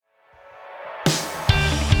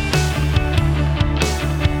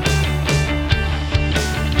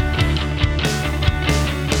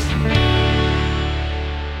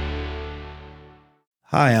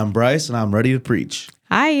Hi, I'm Bryce, and I'm ready to preach.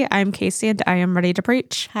 Hi, I'm Casey, and I am ready to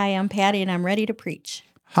preach. Hi, I'm Patty, and I'm ready to preach.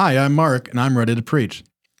 Hi, I'm Mark, and I'm ready to preach.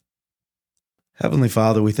 Heavenly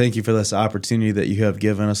Father, we thank you for this opportunity that you have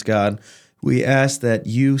given us, God. We ask that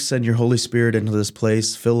you send your Holy Spirit into this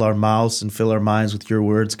place, fill our mouths and fill our minds with your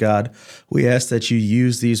words, God. We ask that you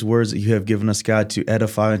use these words that you have given us, God, to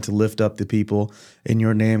edify and to lift up the people in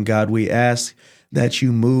your name, God. We ask that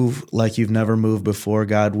you move like you've never moved before,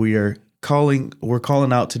 God. We're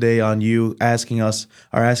calling out today on you, asking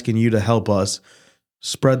you to help us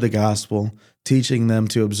spread the gospel, teaching them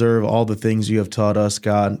to observe all the things you have taught us,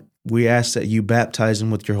 God. We ask that you baptize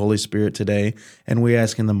them with your Holy Spirit today, and we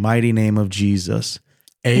ask in the mighty name of Jesus.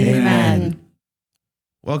 Amen.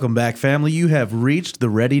 Welcome back, family. You have reached the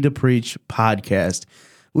Ready to Preach podcast.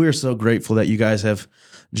 We are so grateful that you guys have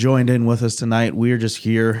joined in with us tonight. We are just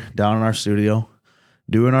here down in our studio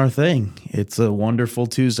doing our thing. It's a wonderful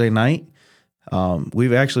Tuesday night.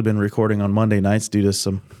 We've actually been recording on Monday nights due to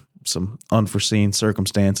some unforeseen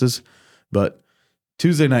circumstances, but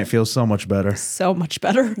Tuesday night feels so much better. So much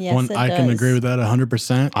better. Yes, it I can does. agree with that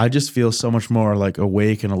 100%. I just feel so much more like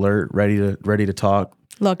awake and alert, ready to talk.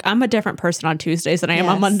 Look, I'm a different person on Tuesdays than I am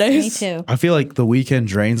on Yes, Mondays. Me too. I feel like the weekend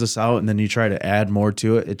drains us out, and then you try to add more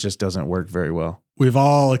to it. It just doesn't work very well. We've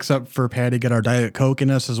all, except for Patty, got our Diet Coke in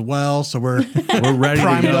us as well, so we're ready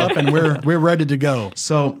primed to go. up and we're ready to go.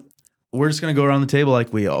 So we're just going to go around the table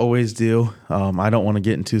like we always do. I don't want to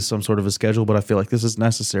get into some sort of a schedule, but I feel like this is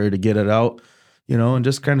necessary to get it out, and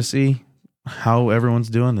just kind of see how everyone's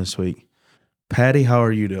doing this week. Patty, how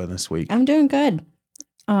are you doing this week? I'm doing good.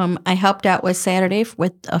 I helped out with Saturday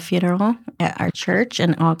with a funeral at our church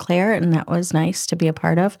in Eau Claire, and that was nice to be a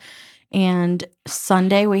part of. And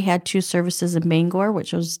Sunday we had 2 services in Bangor,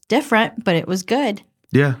 which was different, but it was good.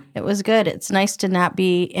 Yeah. It was good. It's nice to not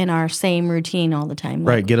be in our same routine all the time.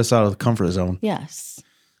 Right. Get us out of the comfort zone. Yes.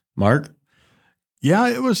 Mark? Yeah,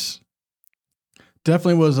 it was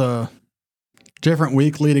definitely a different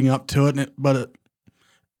week leading up to it, but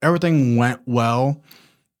everything went well.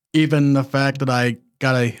 Even the fact that I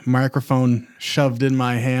got a microphone shoved in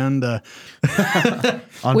my hand. On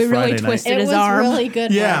We really Friday twisted night. It his was arm. really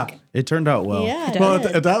good Yeah. work. It turned out well. Yeah. Well,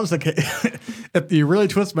 if that was the case, if you really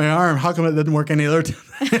twist my arm, how come it didn't work any other time?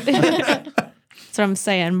 That's what I'm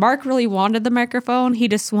saying. Mark really wanted the microphone. He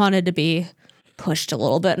just wanted to be pushed a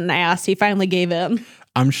little bit and asked. He finally gave in.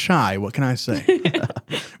 I'm shy. What can I say?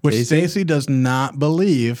 Which Casey? Stacy does not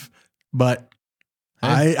believe, but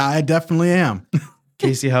I definitely am.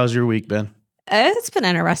 Casey, how's your week been? It's been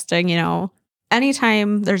interesting,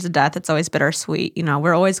 Anytime there's a death, it's always bittersweet.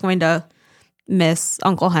 We're always going to miss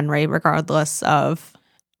Uncle Henry regardless of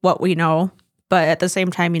what we know. But at the same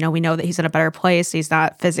time, we know that he's in a better place. He's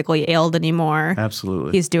not physically ailed anymore.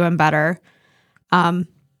 Absolutely. He's doing better.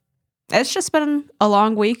 It's just been a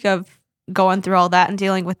long week of going through all that and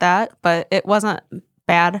dealing with that, but it wasn't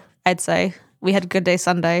bad, I'd say. We had a good day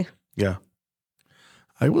Sunday. Yeah.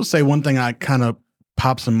 I will say one thing that kind of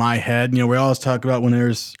pops in my head. We always talk about when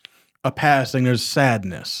there's a passing, there's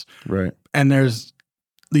sadness. Right. And there's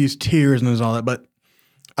these tears and there's all that. But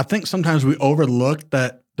I think sometimes we overlook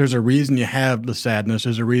that there's a reason you have the sadness.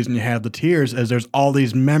 There's a reason you have the tears, as there's all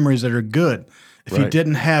these memories that are good. If you Right.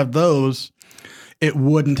 didn't have those, it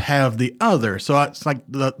wouldn't have the other. So it's like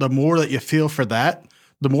the more that you feel for that,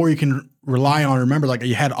 the more you can rely on, remember, like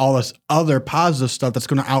you had all this other positive stuff that's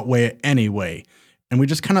going to outweigh it anyway. And we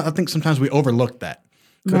just I think sometimes we overlook that.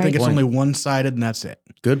 I think it's Right. only one-sided and that's it.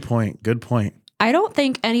 Good point. Good point. I don't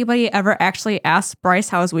think anybody ever actually asked Bryce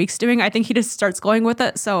how his week's doing. I think he just starts going with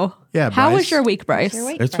it. So Yeah, how was Bryce. your week, Bryce? Your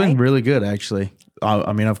week? It's Right. been really good, actually.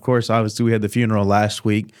 Of course, obviously, we had the funeral last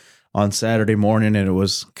week on Saturday morning, and it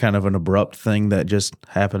was kind of an abrupt thing that just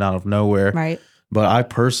happened out of nowhere. Right. But I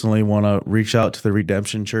personally want to reach out to the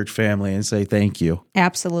Redemption Church family and say thank you.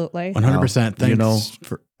 Absolutely. 100%. You Thanks know-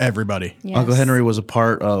 for everybody. Yes. Uncle Henry was a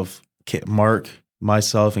part of Mark,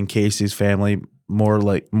 myself, and Casey's family,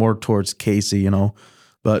 more towards Casey,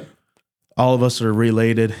 But all of us are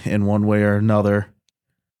related in one way or another.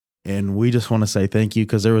 And we just want to say thank you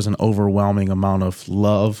because there was an overwhelming amount of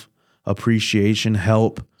love, appreciation,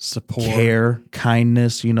 help, Support. care,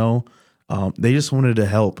 kindness, They just wanted to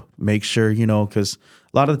help, make sure, because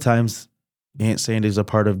a lot of the times Aunt Sandy's a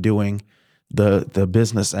part of doing the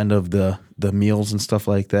business end of the meals and stuff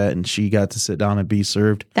like that, and she got to sit down and be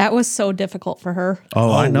served. That was so difficult for her.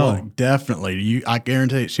 Oh, I know. well, definitely. I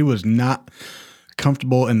guarantee she was not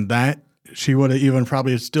comfortable in that. She would have even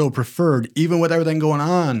probably still preferred, even with everything going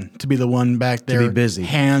on, to be the one back there, be busy.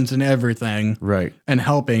 hands and everything, Right. and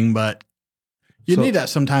helping. But you So- need that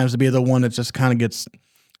sometimes to be the one that just kind of gets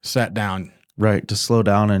sat down. Right, to slow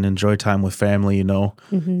down and enjoy time with family,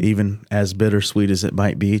 even as bittersweet as it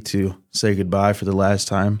might be to say goodbye for the last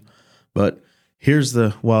time. But here's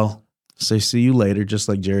say see you later, just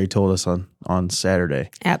like Jerry told us on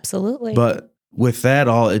Saturday. Absolutely. But with that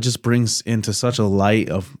all, it just brings into such a light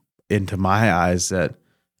into my eyes that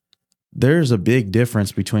there's a big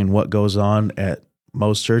difference between what goes on at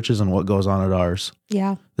most churches and what goes on at ours.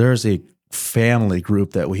 Yeah. There's a family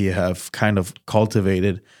group that we have kind of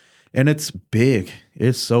cultivated, and it's big.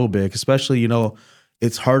 It's so big, especially,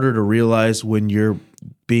 it's harder to realize when you're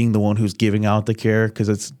being the one who's giving out the care, because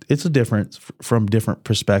it's a different from different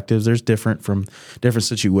perspectives. There's different from different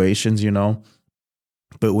situations,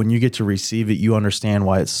 but when you get to receive it, you understand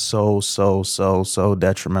why it's so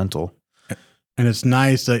detrimental. And it's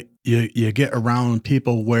nice that you get around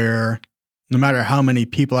people where no matter how many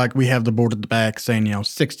people, like we have the board at the back saying,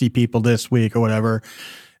 60 people this week or whatever,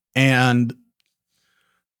 and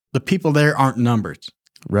the people there aren't numbers.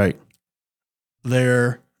 Right.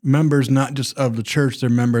 They're members not just of the church, they're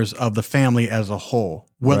members of the family as a whole.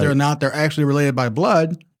 Whether or not they're actually related by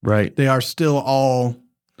blood, right, they are still all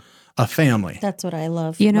a family. That's what I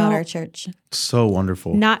love about our church. So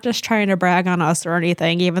wonderful. Not just trying to brag on us or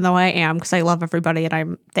anything, even though I am, because I love everybody and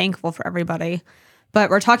I'm thankful for everybody. But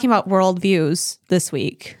we're talking about worldviews this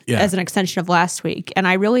week as an extension of last week. And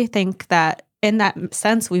I really think that in that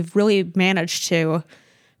sense, we've really managed to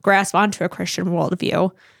grasp onto a Christian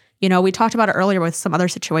worldview. We talked about it earlier with some other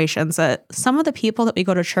situations that some of the people that we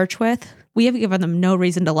go to church with, we have given them no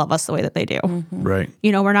reason to love us the way that they do. Mm-hmm. Right.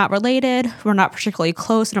 We're not related. We're not particularly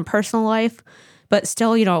close in a personal life, but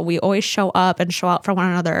still, we always show up and show out for one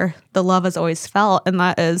another. The love is always felt. And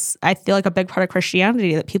that is, I feel like, a big part of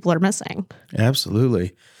Christianity that people are missing.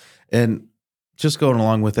 Absolutely. And just going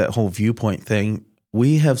along with that whole viewpoint thing,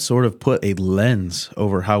 we have sort of put a lens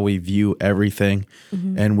over how we view everything.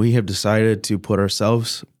 Mm-hmm. And we have decided to put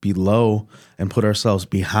ourselves below and put ourselves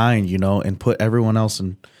behind, and put everyone else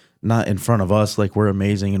not in front of us like we're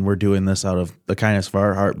amazing and we're doing this out of the kindness of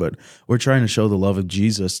our heart, but we're trying to show the love of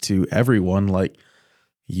Jesus to everyone. Like,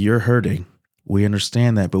 you're hurting. We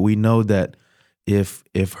understand that, but we know that if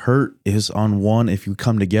hurt is on one, if you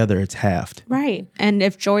come together, it's halved. Right. And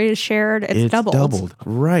if joy is shared, it's doubled.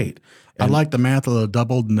 Right. I like the math of the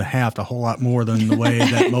doubled and the half a whole lot more than the way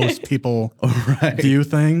that most people view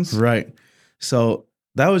things. Right. So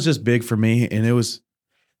that was just big for me. And it was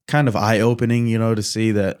kind of eye-opening, to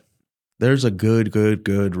see that there's a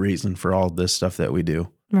good reason for all this stuff that we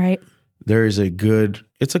do. Right. It's a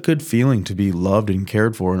good feeling to be loved and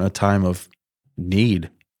cared for in a time of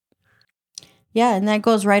need. Yeah, and that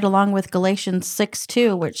goes right along with Galatians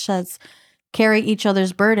 6:2, which says, carry each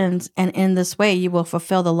other's burdens, and in this way you will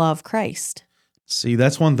fulfill the law of Christ. See,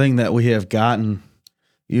 that's one thing that we have gotten,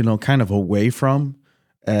 kind of away from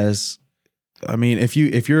if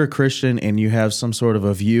you're a Christian and you have some sort of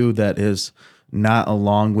a view that is not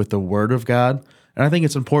along with the Word of God, and I think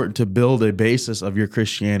it's important to build a basis of your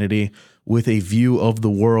Christianity with a view of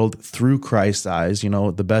the world through Christ's eyes,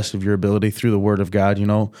 the best of your ability through the Word of God,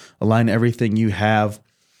 align everything you have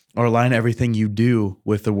or align everything you do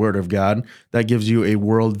with the Word of God. That gives you a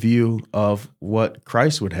worldview of what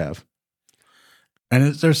Christ would have.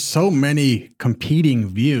 And there's so many competing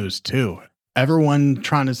views, too. Everyone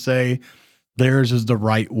trying to say theirs is the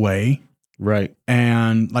right way. Right.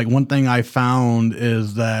 And like one thing I found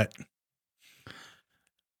is that,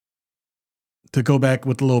 to go back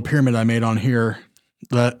with the little pyramid I made on here,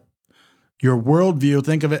 that your worldview,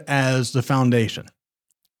 think of it as the foundation.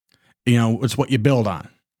 It's what you build on.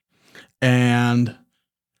 And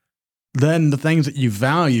then the things that you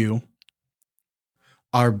value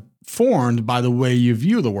are formed by the way you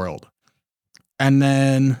view the world. And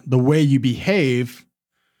then the way you behave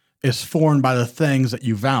is formed by the things that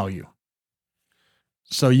you value.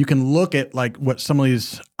 So you can look at like what some of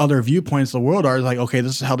these other viewpoints of the world are, like, okay,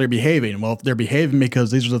 this is how they're behaving. Well, if they're behaving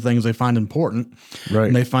because these are the things they find important, right,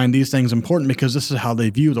 and they find these things important because this is how they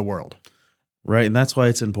view the world. Right, and that's why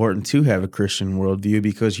it's important to have a Christian worldview,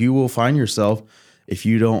 because you will find yourself, if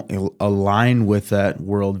you don't align with that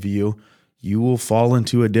worldview, you will fall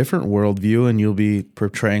into a different worldview and you'll be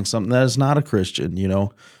portraying something that is not a Christian.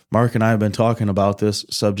 Mark and I have been talking about this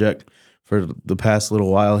subject for the past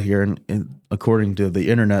little while here, and according to the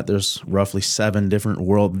internet, there's roughly 7 different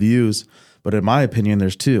worldviews, but in my opinion,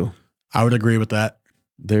 there's 2. I would agree with that.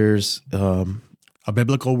 There's a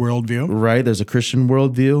biblical worldview. Right. There's a Christian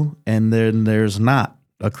worldview, and then there's not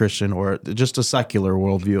a Christian or just a secular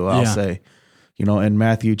worldview, I'll say. In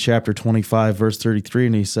Matthew chapter 25, verse 33,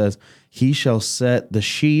 and he says, he shall set the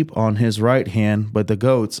sheep on his right hand, but the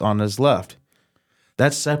goats on his left.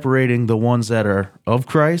 That's separating the ones that are of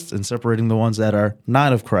Christ and separating the ones that are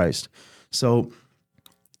not of Christ. So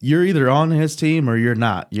you're either on his team or you're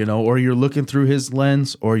not, or you're looking through his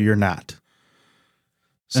lens or you're not.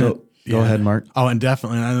 So go ahead, Mark. Oh, and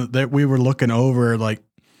definitely. We were looking over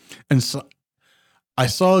and so I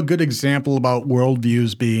saw a good example about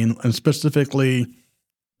worldviews being, and specifically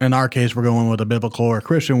in our case, we're going with a biblical or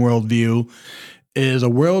Christian worldview, is a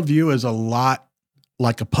worldview is a lot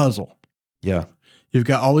like a puzzle. Yeah. You've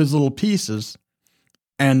got all these little pieces.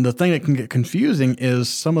 And the thing that can get confusing is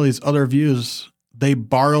some of these other views, they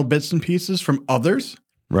borrow bits and pieces from others.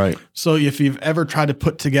 Right. So if you've ever tried to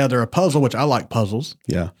put together a puzzle, which I like puzzles.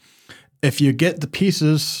 Yeah. If you get the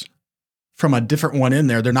pieces from a different one in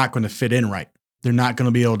there, they're not going to fit in right. They're not going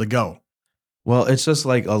to be able to go. Well, it's just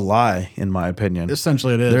like a lie, in my opinion.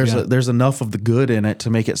 Essentially, it is. There's enough of the good in it to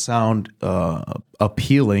make it sound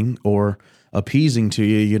appealing or appeasing to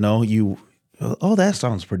you. That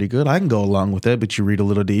sounds pretty good. I can go along with it. But you read a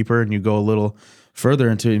little deeper and you go a little further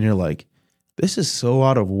into it, and you're like, this is so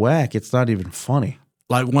out of whack. It's not even funny.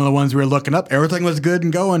 Like one of the ones we were looking up, everything was good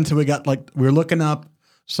and going until we were looking up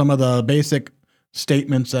some of the basic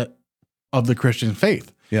statements of the Christian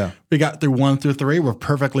faith. Yeah. We got through 1 through 3. We're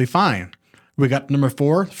perfectly fine. We got number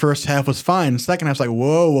 4. First half was fine. Second half's like,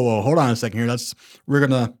 whoa. Hold on a second here. We're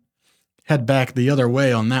going to head back the other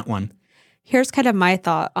way on that one. Here's kind of my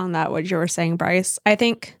thought on that, what you were saying, Bryce. I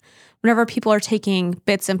think whenever people are taking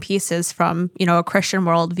bits and pieces from, a Christian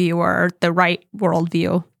worldview or the right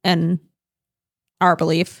worldview and our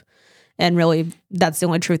belief, and really that's the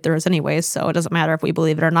only truth there is anyways, so it doesn't matter if we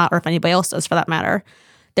believe it or not, or if anybody else does for that matter.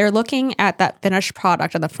 They're looking at that finished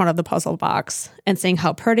product on the front of the puzzle box and seeing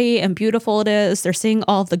how pretty and beautiful it is. They're seeing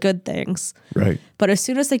all of the good things. Right. But as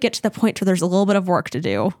soon as they get to the point where there's a little bit of work to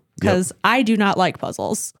do, because I do not like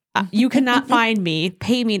puzzles. You cannot pay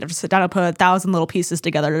me to sit down and put 1,000 little pieces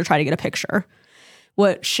together to try to get a picture,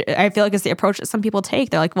 which I feel like is the approach that some people take.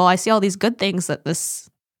 They're like, well, I see all these good things that this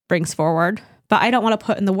brings forward, but I don't want to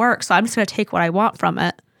put in the work, so I'm just going to take what I want from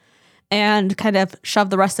it and kind of shove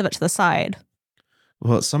the rest of it to the side.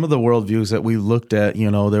 Well, some of the worldviews that we looked at,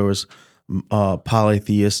 there was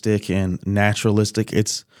polytheistic and naturalistic.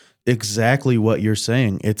 It's exactly what you're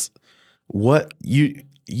saying. It's what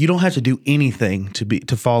you don't have to do anything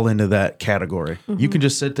to fall into that category. Mm-hmm. You can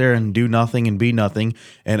just sit there and do nothing and be nothing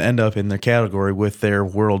and end up in the category with their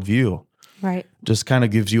worldview. Right. Just kind of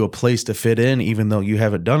gives you a place to fit in, even though you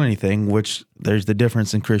haven't done anything, which there's the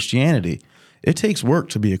difference in Christianity. It takes work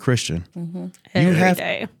to be a Christian. Mm-hmm. Every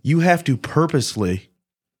day. You have to purposely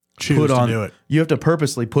do it. You have to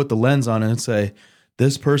purposely put the lens on it and say,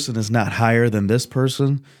 this person is not higher than this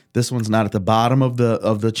person. This one's not at the bottom of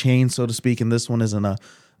the chain, so to speak, and this one isn't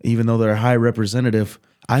even though they're a high representative,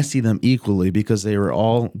 I see them equally because they were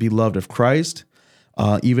all beloved of Christ.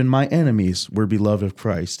 Even my enemies were beloved of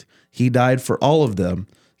Christ. He died for all of them,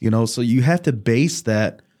 so you have to base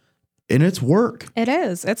that in its work. It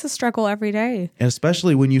is. It's a struggle every day. And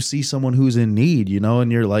especially when you see someone who's in need,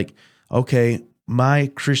 and you're like, okay,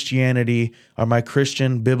 my Christianity or my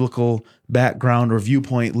Christian biblical background or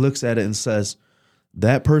viewpoint looks at it and says,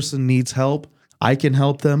 that person needs help. I can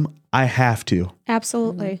help them. I have to.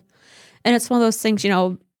 Absolutely. Mm-hmm. And it's one of those things,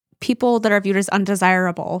 people that are viewed as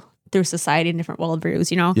undesirable through society and different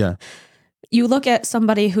worldviews, Yeah. You look at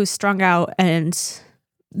somebody who's strung out and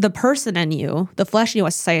the person in you, the flesh in you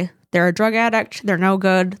wants to say, they're a drug addict, they're no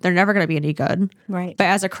good, they're never going to be any good. Right. But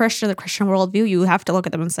as a Christian, the Christian worldview, you have to look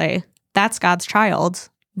at them and say, that's God's child.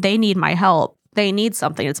 They need my help. They need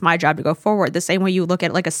something. It's my job to go forward. The same way you look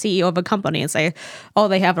at like a CEO of a company and say, oh,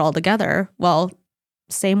 they have it all together. Well,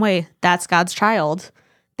 same way, that's God's child.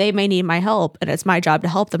 They may need my help, and it's my job to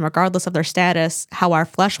help them regardless of their status, how our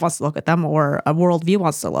flesh wants to look at them or a worldview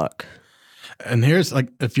wants to look. And here's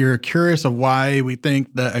if you're curious of why we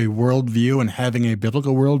think that a worldview and having a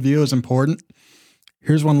biblical worldview is important,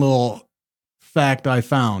 here's one little fact I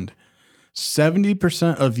found.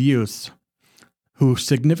 70% of youth who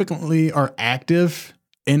significantly are active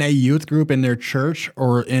in a youth group in their church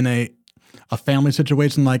or in a family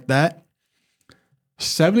situation like that,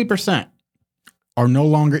 70% are no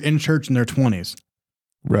longer in church in their 20s.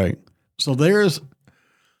 Right. So there's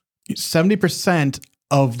 70%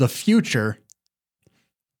 of the future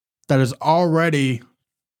that is already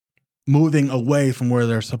moving away from where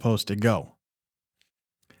they're supposed to go.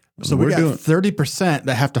 So we got 30%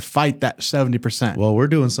 that have to fight that 70%. Well, we're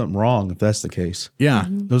doing something wrong if that's the case. Yeah,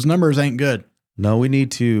 those numbers ain't good. No, we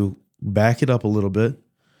need to back it up a little bit,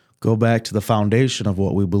 go back to the foundation of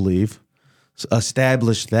what we believe,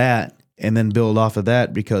 establish that, and then build off of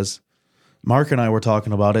that, because Mark and I were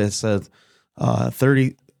talking about it. It said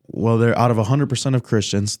well, they're out of 100% of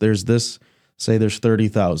Christians, there's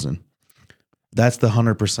 30,000. That's the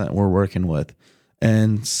 100% we're working with.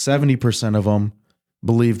 And 70% of them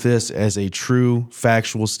believe this as a true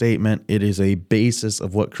factual statement. It is a basis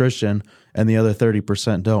of what Christian, and the other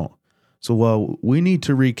 30% don't. So, well, we need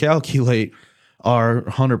to recalculate our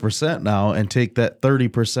 100% now and take that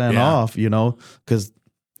 30% off, because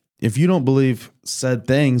if you don't believe said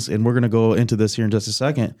things, and we're going to go into this here in just a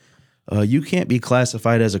second, you can't be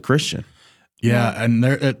classified as a Christian. Yeah, and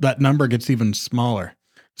that number gets even smaller.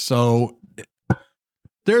 So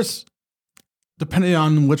there's, depending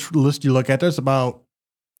on which list you look at, there's about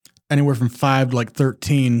anywhere from 5 to like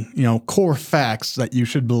 13, core facts that you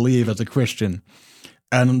should believe as a Christian.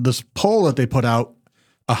 And this poll that they put out,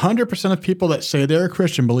 100% of people that say they're a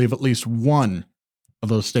Christian believe at least one of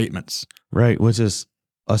those statements. Right, which is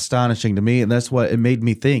astonishing to me, and that's what it made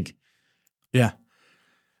me think. Yeah.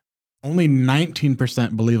 Only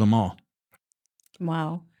 19% believe them all.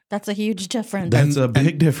 Wow. That's a huge difference. That's a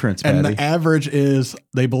big difference, Patty. And the average is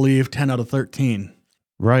they believe 10 out of 13.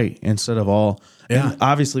 Right, instead of all. Yeah. And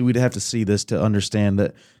obviously, we'd have to see this to understand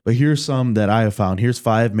that. But here's some that I have found. Here's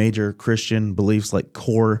 5 major Christian beliefs, like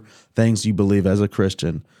core things you believe as a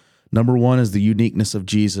Christian. Number 1 is the uniqueness of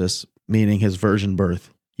Jesus, meaning his virgin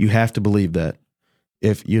birth. You have to believe that.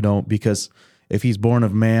 If you don't, because if he's born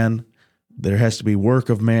of man, there has to be work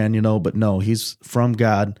of man, but no, he's from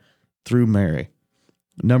God through Mary.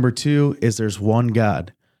 Number 2 is there's one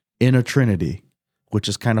God in a Trinity, which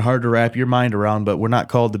is kind of hard to wrap your mind around, but we're not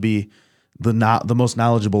called to be the most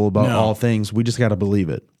knowledgeable about all things. We just got to believe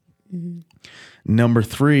it. Mm-hmm. Number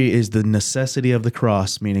 3 is the necessity of the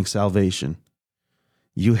cross, meaning salvation.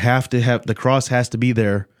 You have to have, the cross has to be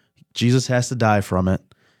there. Jesus has to die from it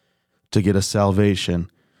to get us salvation.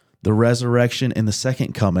 The resurrection and the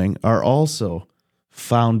second coming are also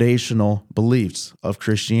foundational beliefs of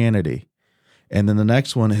Christianity. And then the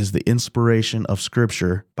next one is the inspiration of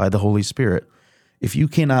Scripture by the Holy Spirit. If you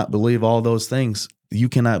cannot believe all those things, you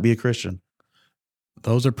cannot be a Christian.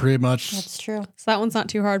 Those are pretty much... That's true. So that one's not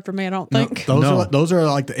too hard for me, I don't think. Those are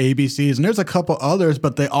like the ABCs, and there's a couple others,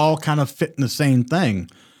 but they all kind of fit in the same thing.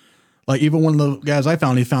 Like even one of the guys I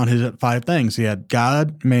found, he found his 5 things. He had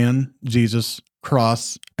God, man, Jesus,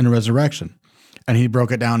 cross, and resurrection. And he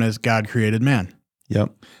broke it down as God created man.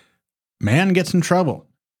 Yep. Man gets in trouble.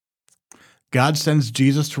 God sends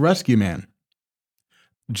Jesus to rescue man.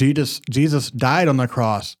 Jesus died on the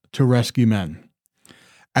cross to rescue men.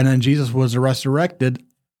 And then Jesus was resurrected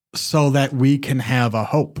so that we can have a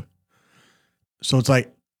hope. So it's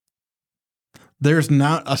like, there's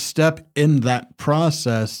not a step in that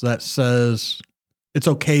process that says, it's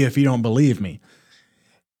okay if you don't believe me.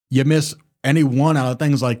 You miss any one out of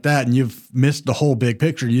things like that, and you've missed the whole big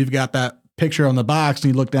picture. You've got that picture on the box,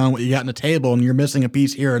 and you look down what you got on the table, and you're missing a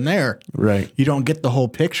piece here and there. Right. You don't get the whole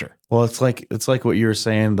picture. Well, it's like what you were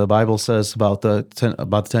saying. The Bible says about the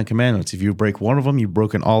 10 Commandments. If you break one of them, you've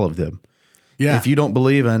broken all of them. Yeah. If you don't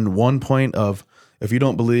believe in if you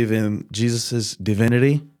don't believe in Jesus's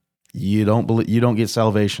divinity, you don't get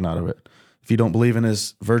salvation out of it. If you don't believe in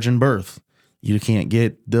his virgin birth, you can't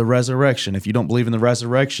get the resurrection. If you don't believe in the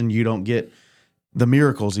resurrection, you don't get the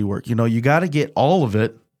miracles he worked. You got to get all of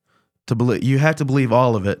it to believe. You have to believe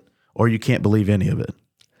all of it, or you can't believe any of it.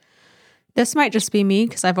 This might just be me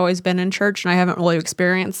because I've always been in church and I haven't really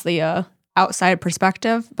experienced the outside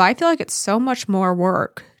perspective, but I feel like it's so much more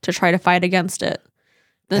work to try to fight against it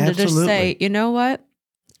than to just say, you know what?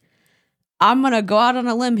 I'm going to go out on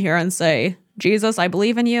a limb here and say, Jesus, I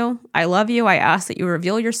believe in you. I love you. I ask that you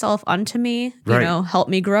reveal yourself unto me, help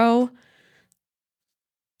me grow.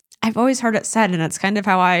 I've always heard it said, and it's kind of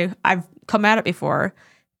how I've come at it before.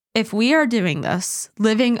 If we are doing this,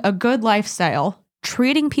 living a good lifestyle,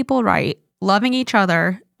 treating people right, loving each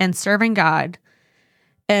other, and serving God,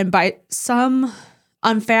 and by some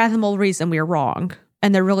unfathomable reason we are wrong,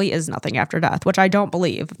 and there really is nothing after death, which I don't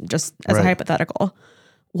believe, just as a hypothetical,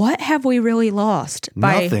 what have we really lost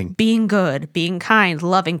by being good, being kind,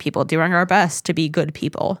 loving people, doing our best to be good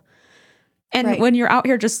people? And when you're out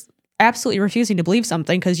here just absolutely refusing to believe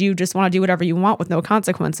something because you just want to do whatever you want with no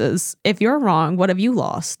consequences, if you're wrong, what have you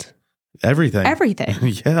lost? Everything.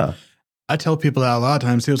 Yeah. I tell people that a lot of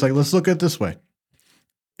times. He was like, let's look at it this way.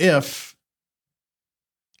 If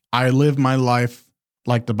I live my life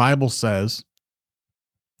like the Bible says,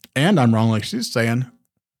 and I'm wrong like she's saying,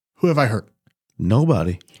 who have I hurt?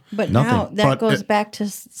 Nobody. But Nothing. now that goes back to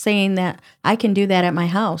saying that I can do that at my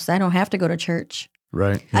house. I don't have to go to church.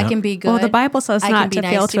 Right. I can be good. Well, the Bible says not to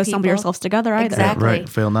fail to assemble people. yourselves together either. Exactly. Right.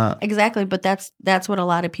 Fail not. Exactly. But that's what a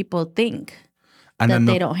lot of people think, and that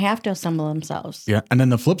they don't have to assemble themselves. Yeah. And then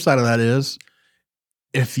the flip side of that is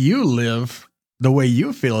if you live the way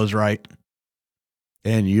you feel is right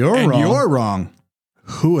And you're and wrong. you're wrong,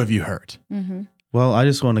 who have you hurt? Mm-hmm. Well, I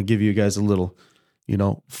just want to give you guys a little,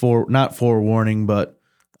 not forewarning, but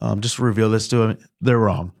just reveal this to them. They're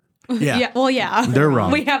wrong. Yeah. Well, yeah. They're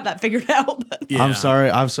wrong. We have that figured out. But Yeah. I'm sorry.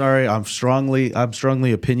 I'm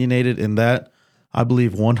strongly opinionated in that. I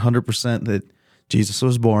believe 100% that Jesus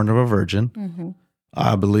was born of a virgin. Mm-hmm.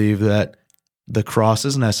 I believe that the cross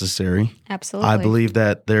is necessary. absolutely. I believe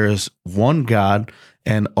that there is one God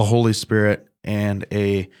and a Holy Spirit and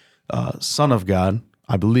a Son of God.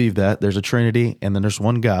 I believe that there's a Trinity and then there's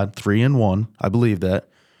one God, 3 in 1. I believe that.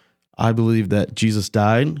 I believe that Jesus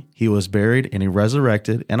died, he was buried, and he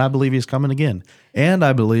resurrected, and I believe he's coming again. And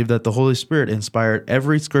I believe that the Holy Spirit inspired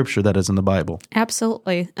every scripture that is in the Bible.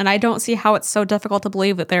 Absolutely. And I don't see how it's so difficult to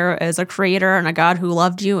believe that there is a creator and a God who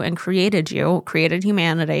loved you and created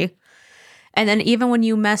humanity. And then even when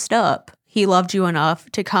you messed up, he loved you enough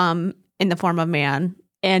to come in the form of man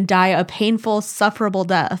and die a painful, sufferable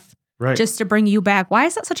death Right. just to bring you back. Why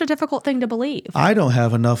is that such a difficult thing to believe? I don't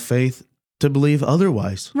have enough faith to believe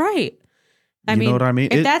otherwise. Right. I You mean, know what I mean?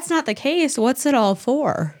 if that's not the case, what's it all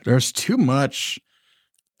for? There's too much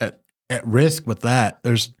at risk with that.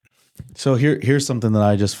 So here's something that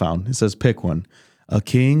I just found. It says pick one: a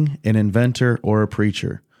king, an inventor, or a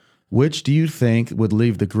preacher. Which do you think would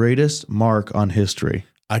leave the greatest mark on history?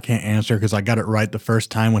 I can't answer because I got it right the first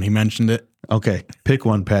time when he mentioned it. Okay, pick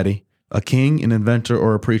one, Patty. A king, an inventor,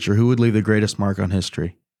 or a preacher. Who would leave the greatest mark on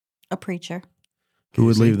history? A preacher. Who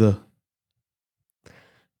would Casey? leave the...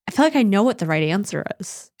 I feel like I know what the right answer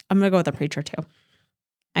is. I'm going to go with the preacher too.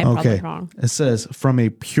 I'm probably Okay. wrong. It says, from a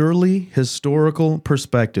purely historical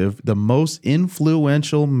perspective, the most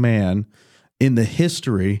influential man in the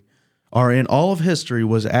history, or in all of history,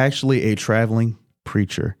 was actually a traveling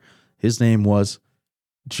preacher. His name was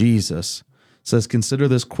Jesus. It says, consider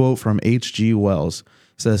this quote from H.G. Wells.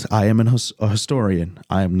 It says, I am a historian.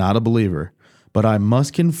 I am not a believer, but I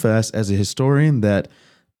must confess as a historian that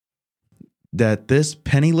this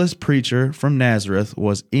penniless preacher from Nazareth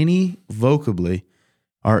was irrevocably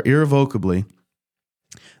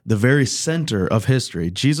the very center of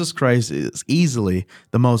history. Jesus Christ is easily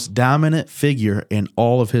the most dominant figure in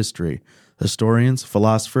all of history. Historians,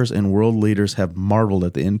 philosophers, and world leaders have marveled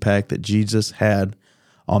at the impact that Jesus had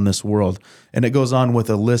on this world. And it goes on with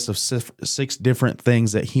a list of 6 different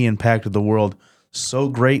things that he impacted the world so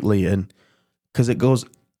greatly, and because it goes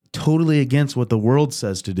totally against what the world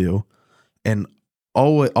says to do and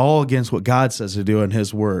all against what God says to do in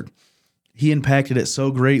his word. He impacted it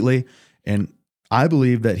so greatly, and I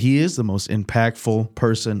believe that he is the most impactful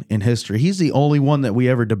person in history. He's the only one that we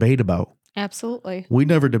ever debate about. Absolutely. We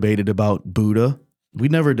never debated about Buddha. We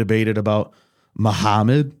never debated about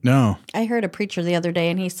Muhammad. No. I heard a preacher the other day,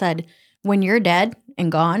 and he said, when you're dead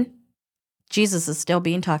and gone, Jesus is still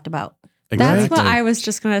being talked about. That's what I was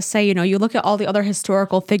just going to say. You know, you look at all the other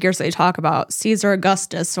historical figures that you talk about, Caesar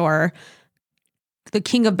Augustus or the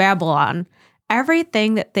king of Babylon.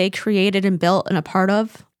 Everything that they created and built and a part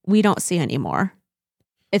of, we don't see anymore.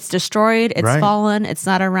 It's destroyed. It's Right. fallen. It's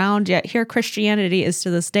not around yet. Here, Christianity is to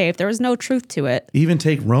this day. If there was no truth to it. Even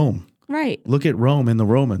take Rome. Right. Look at Rome and the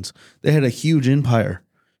Romans. They had a huge empire,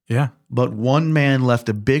 Yeah. but one man left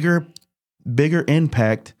a bigger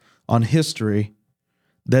impact on history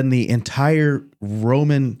than the entire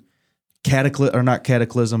Roman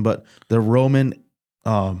the Roman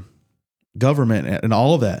government and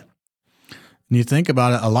all of that. And you think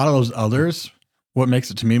about it, a lot of those others, what makes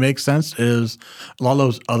it to me make sense is a lot of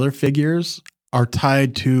those other figures are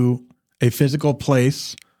tied to a physical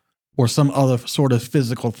place or some other sort of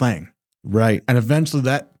physical thing. Right. And eventually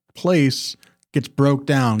that place gets broke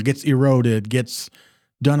down, gets eroded, gets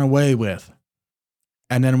done away with.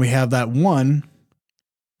 And then we have that one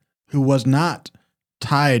who was not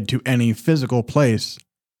tied to any physical place.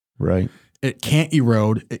 Right. It can't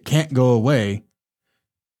erode. It can't go away.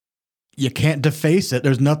 You can't deface it.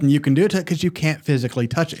 There's nothing you can do to it because you can't physically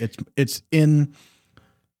touch it. It's in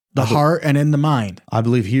the heart and in the mind. I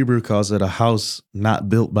believe Hebrew calls it a house not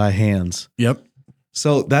built by hands. Yep.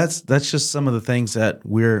 So that's just some of the things that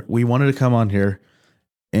we wanted to come on here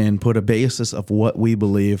and put a basis of what we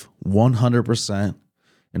believe 100%.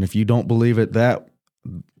 And if you don't believe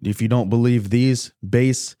if you don't believe these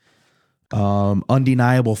base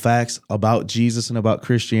undeniable facts about Jesus and about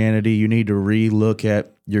Christianity, you need to relook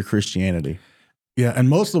at your Christianity. Yeah, and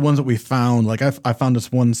most of the ones that we found, like I found this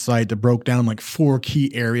one site that broke down like 4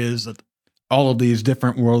 key areas that all of these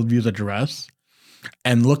different worldviews address,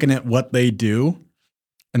 and looking at what they do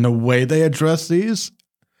and the way they address these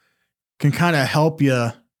can kind of help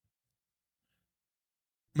you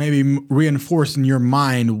maybe reinforce in your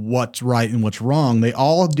mind what's right and what's wrong. They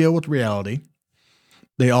all deal with reality.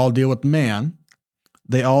 They all deal with man.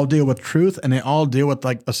 They all deal with truth, and they all deal with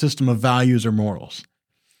like a system of values or morals.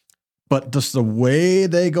 But just the way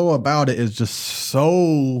they go about it is just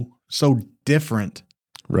so different.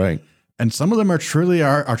 Right. And some of them are truly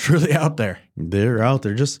out there. They're out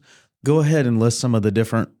there. Just go ahead and list some of the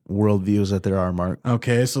different worldviews that there are, Mark.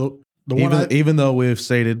 Okay, so the one Even though we've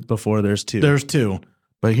stated before there's two. There's two.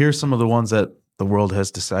 But here's some of the ones that the world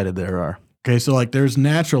has decided there are. Okay, so like there's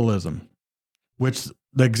naturalism, which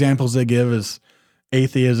the examples they give is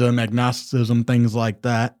atheism, agnosticism, things like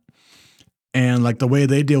that. And like the way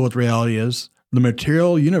they deal with reality is the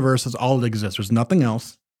material universe is all that exists. There's nothing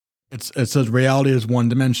else. It says reality is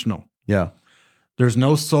one-dimensional. Yeah. There's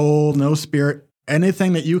no soul, no spirit.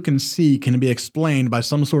 Anything that you can see can be explained by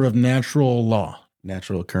some sort of natural law.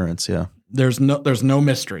 Natural occurrence, yeah. There's no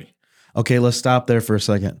mystery. Okay, let's stop there for a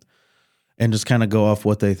second and just kind of go off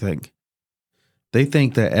what they think. They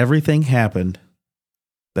think that everything happened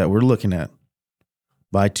that we're looking at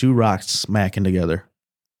by two rocks smacking together.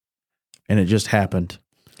 And it just happened.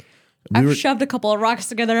 I've shoved a couple of rocks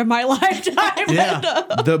together in my lifetime. Yeah.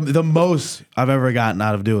 The most I've ever gotten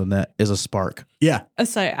out of doing that is a spark. Yeah.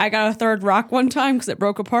 I got a third rock one time because it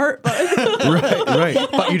broke apart. But Right.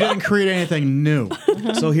 But you didn't create anything new.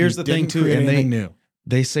 So here's the thing too, and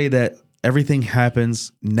they say that everything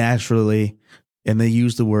happens naturally, and they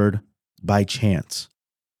use the word by chance.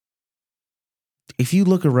 If you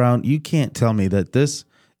look around, you can't tell me that this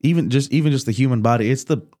even just the human body, it's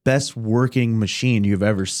the best working machine you've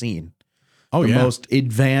ever seen. Oh, the most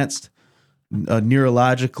advanced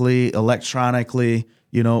neurologically, electronically,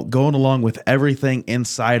 going along with everything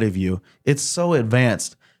inside of you. It's so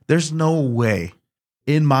advanced. There's no way,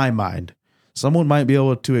 in my mind, someone might be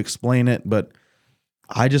able to explain it, but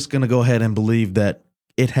I'm just going to go ahead and believe that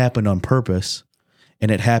it happened on purpose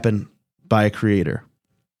and it happened by a creator.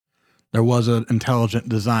 There was an intelligent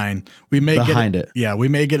design. We may behind it. Yeah, we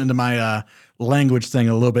may get into my language thing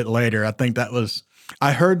a little bit later. I think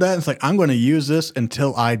I heard that. And it's like, I'm going to use this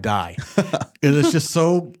until I die. It's just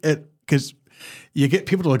because you get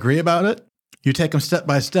people to agree about it. You take them step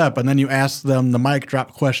by step, and then you ask them the mic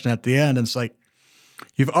drop question at the end. And it's like,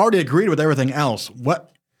 you've already agreed with everything else.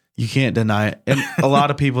 What? You can't deny it. And a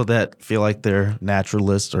lot of people that feel like they're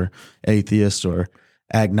naturalists or atheists or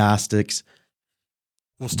agnostics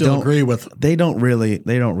will still agree with. They don't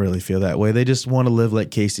really feel that way. They just want to live,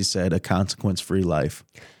 like Casey said, a consequence-free life.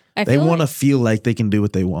 They want to feel like they can do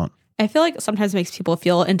what they want. I feel like it sometimes makes people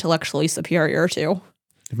feel intellectually superior too.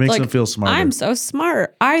 It makes them feel smarter. I'm so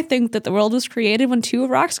smart. I think that the world was created when two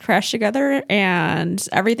rocks crashed together and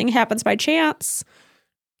everything happens by chance.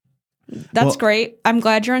 That's great. I'm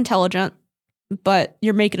glad you're intelligent, but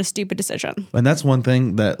you're making a stupid decision. And that's one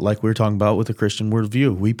thing that, like we were talking about with the Christian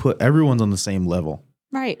worldview, we put everyone's on the same level.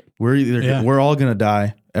 Right. We're all going to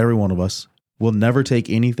die. Every one of us. We'll never take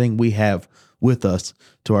anything we have with us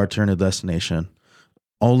to our eternal destination.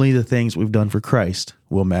 Only the things we've done for Christ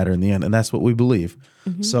will matter in the end. And that's what we believe.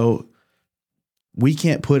 Mm-hmm. So we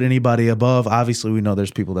can't put anybody above. Obviously, we know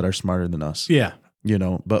there's people that are smarter than us. Yeah.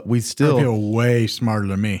 But we still feel way smarter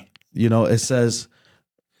than me. It says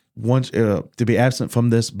once to be absent from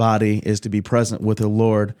this body is to be present with the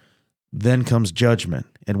Lord. Then comes judgment.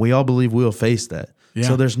 And we all believe we'll face that. Yeah.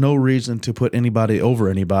 So there's no reason to put anybody over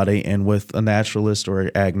anybody. And with a naturalist or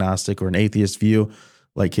agnostic or an atheist view,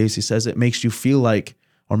 like Casey says, it makes you feel like,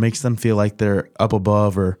 or makes them feel like they're up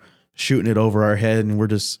above or shooting it over our head, and we're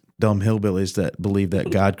just dumb hillbillies that believe that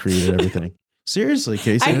God created everything. Seriously,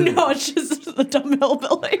 Casey. I know, it's just the dumb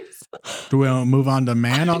hillbillies. Do we want to move on to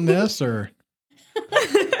man on this, or?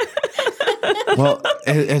 Well,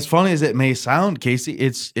 as funny as it may sound, Casey,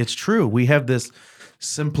 it's true. We have this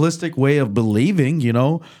simplistic way of believing,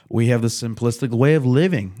 we have the simplistic way of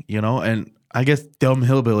living, and I guess dumb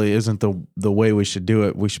hillbilly isn't the way we should do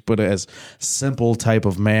it. We should put it as simple type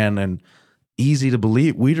of man and easy to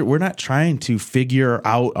believe. We're not trying to figure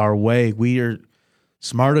out our way. We are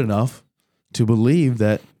smart enough to believe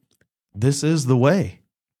that this is the way.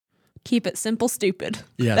 Keep it simple, stupid.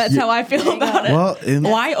 Yes. That's how I feel about it. Well,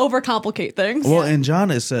 why overcomplicate things? Well, in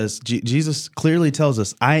John it says, Jesus clearly tells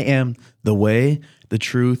us, I am the way, the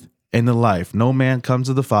truth, and the life. No man comes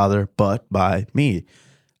to the Father but by me.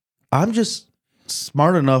 I'm just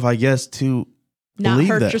smart enough, I guess, to not believe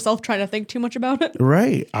hurt that. yourself trying to think too much about it.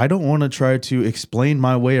 Right. I don't want to try to explain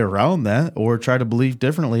my way around that or try to believe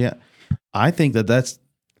differently. I think that's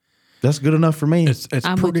good enough for me. It's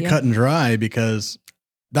pretty cut and dry, because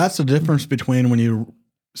that's the difference between when you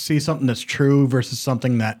see something that's true versus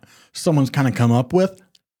something that someone's kind of come up with.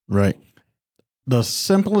 Right. the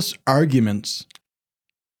simplest arguments,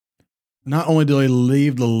 not only do they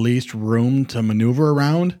leave the least room to maneuver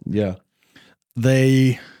around, Yeah.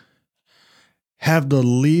 they have the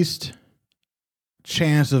least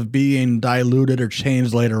chance of being diluted or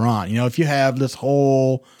changed later on. You know, if you have this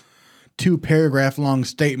whole 2-paragraph long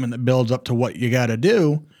statement that builds up to what you got to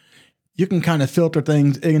do, you can kind of filter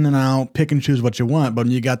things in and out, pick and choose what you want. But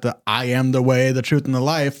when you got the I am the way, the truth, and the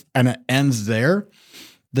life, and it ends there,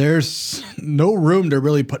 there's no room to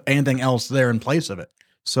really put anything else there in place of it.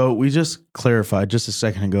 So we just clarified just a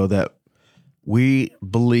second ago that we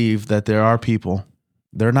believe that there are people,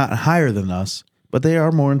 they're not higher than us, but they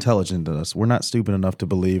are more intelligent than us. We're not stupid enough to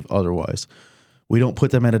believe otherwise. We don't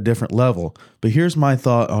put them at a different level. But here's my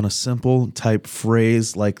thought on a simple type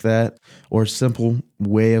phrase like that, or simple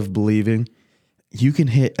way of believing. You can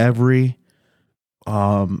hit every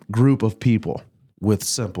group of people with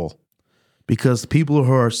simple, because people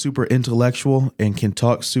who are super intellectual and can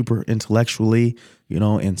talk super intellectually, you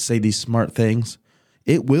know, and say these smart things,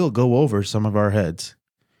 it will go over some of our heads.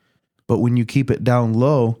 But when you keep it down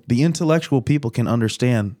low, the intellectual people can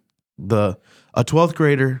understand a 12th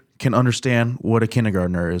grader can understand what a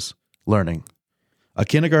kindergartner is learning. A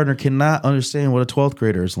kindergartner cannot understand what a 12th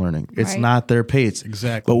grader is learning. It's Right. not their pace.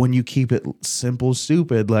 Exactly. But when you keep it simple,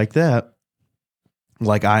 stupid like that,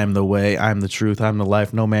 like I am the way, I am the truth, I am the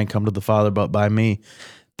life, no man come to the Father but by me,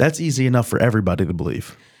 that's easy enough for everybody to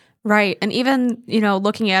believe. Right. And even, you know,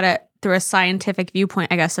 looking at it through a scientific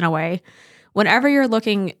viewpoint, I guess, in a way, whenever you're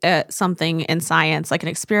looking at something in science, like an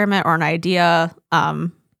experiment or an idea,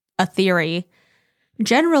 a theory,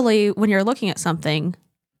 generally, when you're looking at something,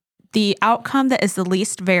 the outcome that is the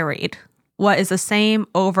least varied, what is the same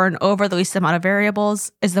over and over, the least amount of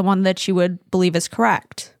variables, is the one that you would believe is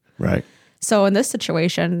correct. Right. So in this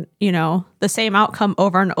situation, you know, the same outcome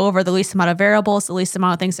over and over, the least amount of variables, the least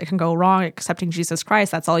amount of things that can go wrong, accepting Jesus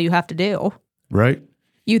Christ, that's all you have to do. Right.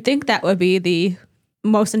 You'd think that would be the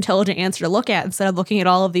most intelligent answer to look at instead of looking at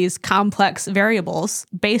all of these complex variables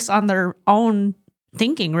based on their own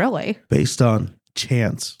thinking, really. Based on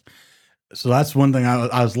chance. So that's one thing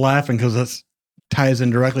I was laughing because this ties in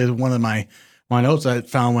directly to one of my notes I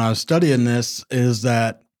found when I was studying this, is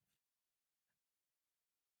that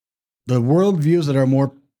the worldviews that are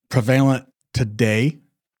more prevalent today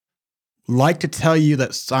like to tell you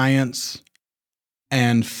that science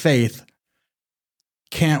and faith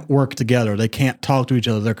can't work together. They can't talk to each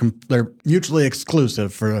other. They're mutually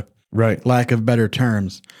exclusive, for Right. lack of better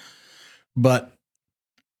terms. But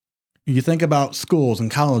you think about schools and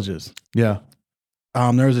colleges. Yeah.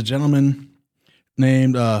 There was a gentleman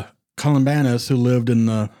named Columbanus who lived in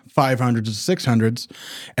the 500s and 600s,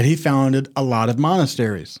 and he founded a lot of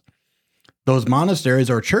monasteries. Those monasteries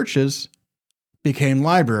or churches became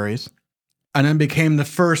libraries and then became the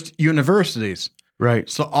first universities. Right.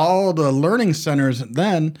 So all the learning centers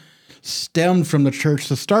then stemmed from the church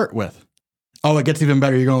to start with. Oh, it gets even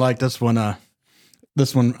better. You're going to like this one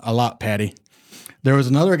a lot, Patty. There was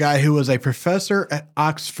another guy who was a professor at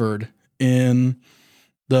Oxford in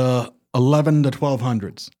the 11 to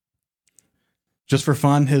 1200s. Just for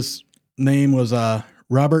fun, his name was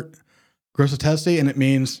Robert Grosseteste, and it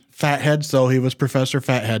means fathead, so he was Professor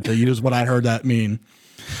Fathead, to use what I heard that mean.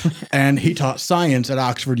 And he taught science at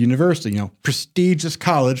Oxford University, you know, prestigious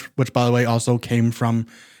college, which, by the way, also came from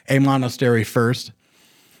a monastery first.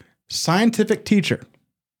 Scientific teacher.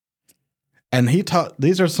 And he taught,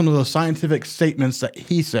 these are some of the scientific statements that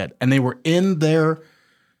he said, and they were in their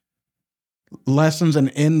lessons and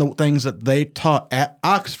in the things that they taught at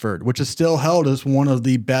Oxford, which is still held as one of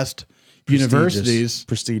the best universities.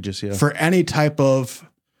 Prestigious, yeah. For any type of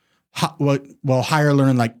higher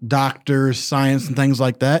learning, like doctors, science, and things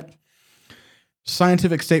like that.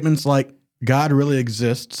 Scientific statements like God really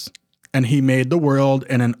exists and he made the world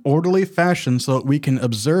in an orderly fashion so that we can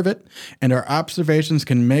observe it and our observations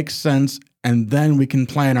can make sense, and then we can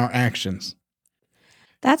plan our actions.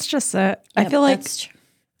 That's just it. I feel like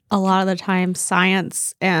a lot of the time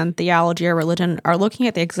science and theology or religion are looking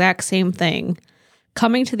at the exact same thing,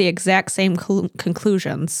 coming to the exact same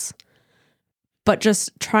conclusions, but just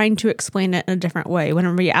trying to explain it in a different way, when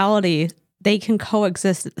in reality, they can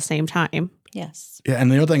coexist at the same time. Yes. Yeah,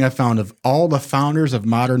 and the other thing I found, of all the founders of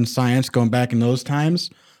modern science going back in those times,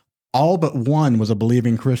 all but one was a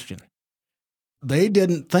believing Christian. They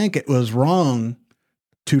didn't think it was wrong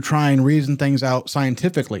to try and reason things out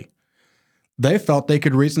scientifically. They felt they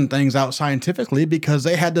could reason things out scientifically because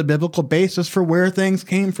they had the biblical basis for where things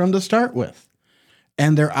came from to start with.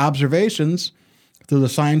 And their observations through the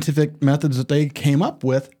scientific methods that they came up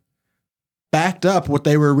with backed up what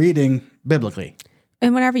they were reading biblically.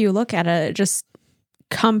 And whenever you look at it, it just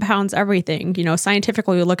compounds everything.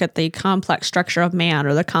 Scientifically, we look at the complex structure of man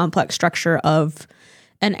or the complex structure of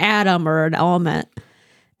an atom or an element.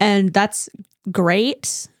 And that's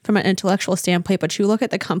great from an intellectual standpoint, but you look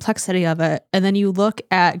at the complexity of it, and then you look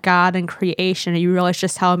at God and creation, and you realize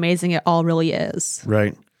just how amazing it all really is.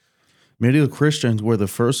 Right. Medieval Christians were the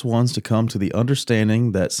first ones to come to the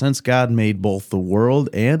understanding that since God made both the world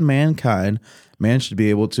and mankind, man should be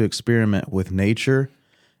able to experiment with nature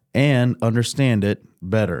and understand it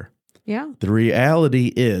better. Yeah. The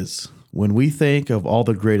reality is, when we think of all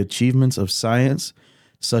the great achievements of science,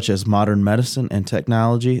 such as modern medicine and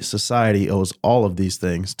technology, society owes all of these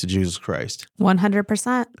things to Jesus Christ.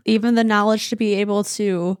 100%. Even the knowledge to be able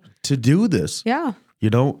to do this. Yeah.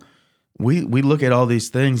 We look at all these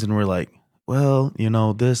things and we're like, well,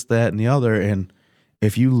 this, that, and the other. And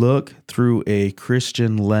if you look through a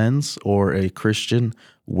Christian lens or a Christian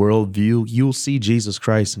worldview, you'll see Jesus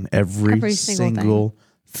Christ in every single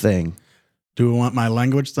thing. Do we want my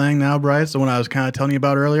language thing now, Bryce? The one I was kind of telling you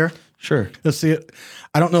about earlier? Sure. Let's see it.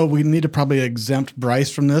 I don't know. We need to probably exempt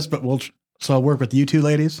Bryce from this, but so I'll work with you two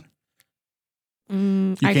ladies.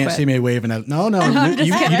 You can't see me waving at. No,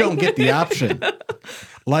 you don't get the option.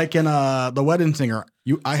 Like in The Wedding Singer,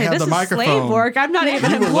 I have the microphone. Slave work. I'm not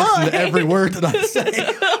even employed. Listen to every word that I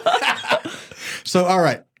say. So, all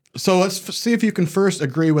right. So let's see if you can first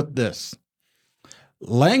agree with this.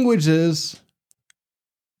 Languages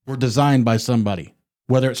were designed by somebody.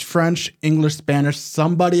 Whether it's French, English, Spanish,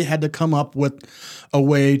 somebody had to come up with a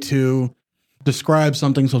way to describe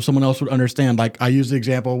something so someone else would understand. Like I used the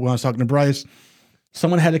example when I was talking to Bryce.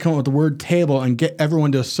 Someone had to come up with the word table and get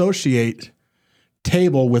everyone to associate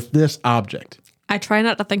table with this object. I try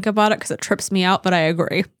not to think about it because it trips me out, but I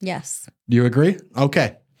agree. Yes. Do you agree?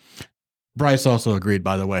 Okay. Bryce also agreed,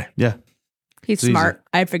 by the way. Yeah. He's It's smart.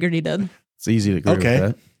 easy. I figured he did. It's easy to agree with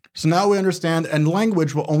that. So now we understand, and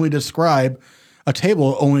language will only describe a table,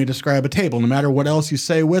 will only describe a table. No matter what else you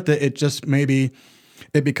say with it, it just maybe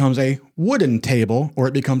it becomes a wooden table or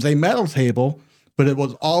it becomes a metal table, but it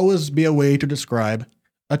will always be a way to describe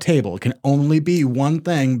a table. It can only be one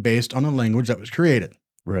thing based on a language that was created.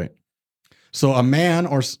 Right. So a man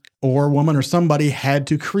or woman or somebody had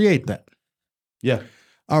to create that. Yeah.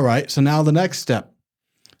 All right. So now the next step.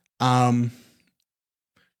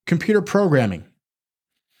 Computer programming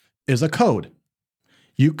is a code.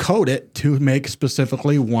 You code it to make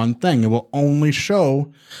specifically one thing. It will only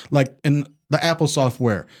show, like in the Apple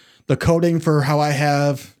software, the coding for how I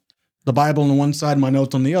have the Bible on one side and my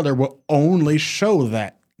notes on the other will only show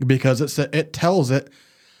that because it tells it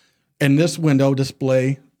in this window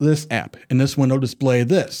display this app, in this window display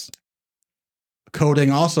this.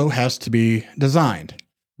 Coding also has to be designed.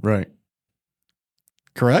 Right.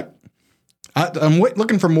 Correct? I'm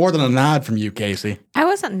looking for more than a nod from you, Casey. I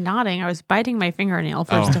wasn't nodding. I was biting my fingernail,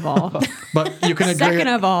 first of all. But you can agree. Second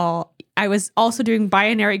of all, I was also doing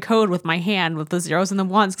binary code with my hand with the zeros and the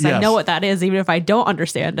ones because I Yes. know what that is, even if I don't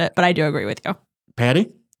understand it. But I do agree with you.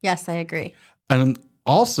 Patty? Yes, I agree. And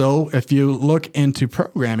also, if you look into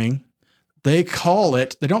programming, they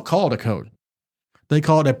don't call it a code. They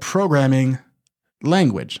call it a programming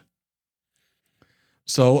language.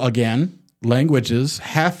 So again, languages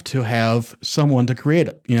have to have someone to create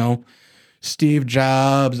it. Steve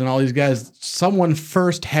Jobs and all these guys, someone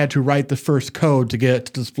first had to write the first code to get it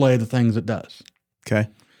to display the things it does. Okay.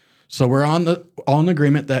 So we're all in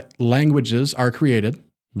agreement that languages are created.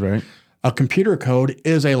 Right. A computer code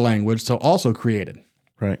is a language, so also created.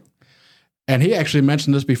 Right. And he actually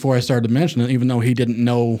mentioned this before I started to mention it, even though he didn't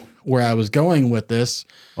know where I was going with this.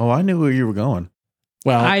 Oh, I knew where you were going.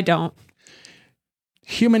 Well, I don't.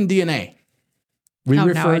 human DNA. We Oh, now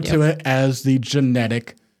refer I do. to it as the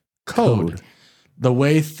genetic code. The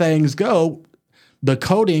way things go, the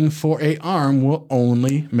coding for an arm will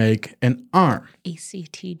only make an arm.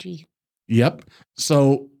 ACTG. Yep.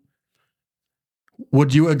 So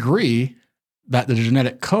would you agree that the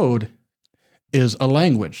genetic code is a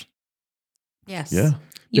language? Yes. Yeah.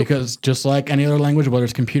 Yep. Because just like any other language, whether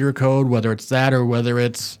it's computer code, whether it's that, or whether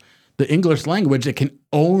it's the English language, it can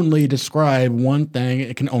only describe one thing.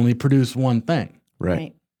 It can only produce one thing.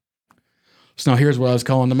 Right. So now here's what I was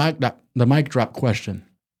calling the mic drop question.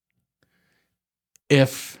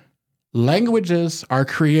 If languages are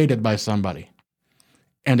created by somebody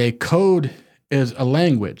and a code is a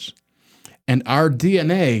language and our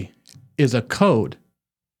DNA is a code,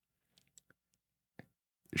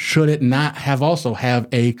 should it not also have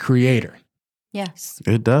a creator? Yes,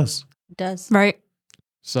 It does. it does. Right.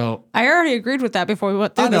 So I already agreed with that before we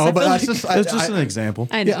went through I know, this. but feel that's like- just It's just an example.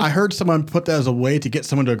 I know. I heard someone put that as a way to get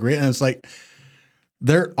someone to agree, and it's like,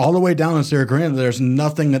 they're all the way down and they're agreeing. There's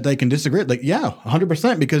nothing that they can disagree. Like, yeah,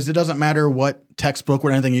 100%, because it doesn't matter what textbook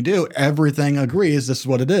or anything you do. Everything agrees this is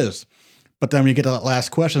what it is. But then when you get to that last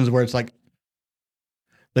questions where it's like,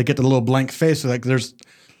 they get the little blank face. Like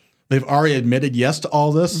they've already admitted yes to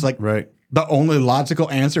all this. Like Right. the only logical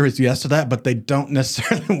answer is yes to that, but they don't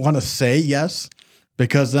necessarily want to say yes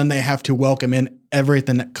because then they have to welcome in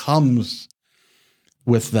everything that comes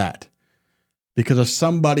with that. Because if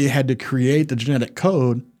somebody had to create the genetic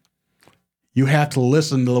code, you have to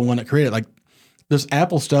listen to the one that created it. Like this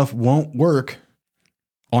Apple stuff won't work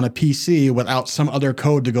on a PC without some other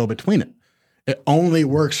code to go between it. It only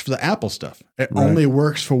works for the Apple stuff. It only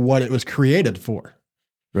works for what it was created for.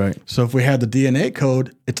 Right. So if we had the DNA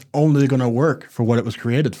code, it's only going to work for what it was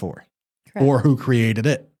created for. Correct. Or who created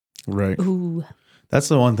it. Right. Ooh. That's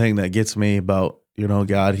the one thing that gets me about,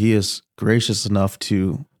 God. He is gracious enough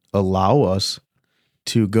to allow us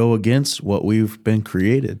to go against what we've been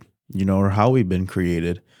created, or how we've been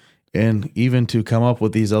created, and even to come up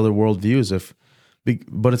with these other worldviews.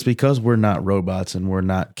 But it's because we're not robots and we're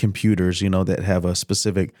not computers, that have a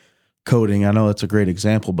specific coding. I know that's a great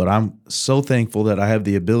example, but I'm so thankful that I have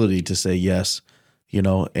the ability to say yes,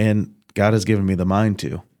 and God has given me the mind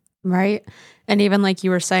to. Right. And even like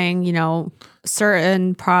you were saying,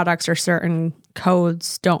 certain products or certain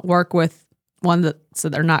codes don't work with one that so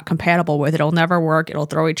they're not compatible with. It'll never work. It'll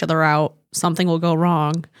throw each other out. Something will go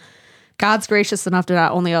wrong. God's gracious enough to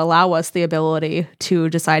not only allow us the ability to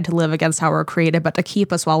decide to live against how we're created, but to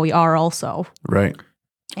keep us while we are also. Right.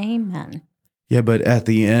 Amen. Yeah, but at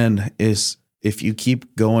the end is if you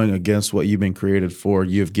keep going against what you've been created for,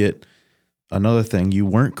 you get another thing you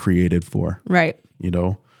weren't created for. Right.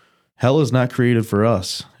 Hell is not created for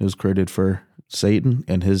us. It was created for Satan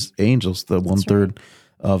and his angels, the 1/3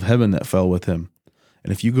 of heaven that fell with him.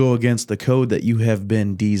 And if you go against the code that you have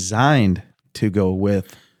been designed to go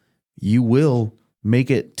with, you will make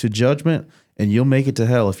it to judgment and you'll make it to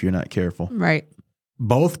hell if you're not careful. Right.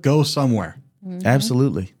 Both go somewhere. Mhm.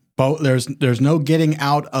 Absolutely. Both there's no getting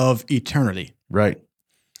out of eternity. Right.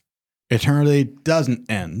 Eternity doesn't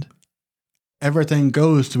end. Everything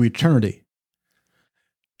goes to eternity.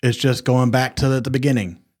 It's just going back to the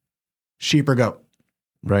beginning. Sheep or goat.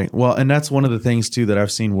 Right. Well, and that's one of the things too that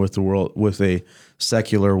I've seen with the world, with a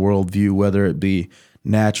secular worldview, whether it be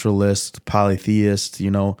naturalist, polytheist,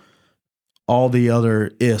 all the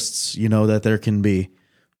other ists, that there can be.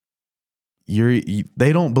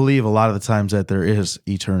 They don't believe a lot of the times that there is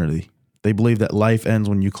eternity. They believe that life ends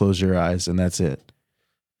when you close your eyes and that's it.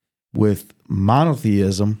 With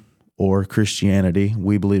monotheism or Christianity,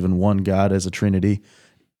 we believe in one God as a Trinity.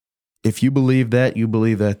 If you believe that, you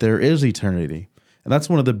believe that there is eternity. And that's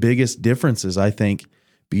one of the biggest differences, I think,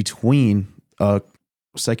 between a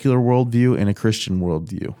secular worldview and a Christian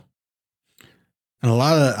worldview. And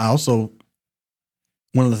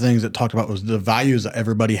one of the things that talked about was the values that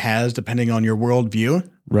everybody has depending on your worldview.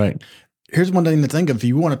 Right. Here's one thing to think of. If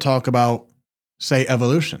you want to talk about, say,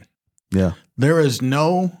 evolution, Yeah. there is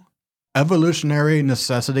no evolutionary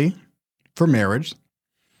necessity for marriage.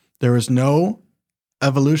 There is no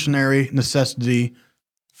evolutionary necessity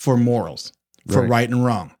for morals, for right and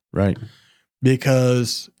wrong, Right.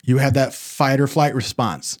 because you have that fight or flight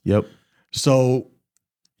response. Yep. So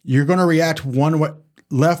you're going to react one way,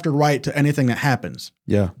 left or right, to anything that happens.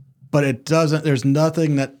 Yeah. But there's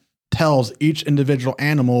nothing that tells each individual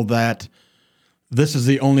animal that this is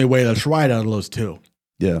the only way that's right out of those two.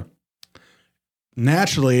 Yeah.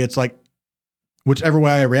 Naturally, it's like whichever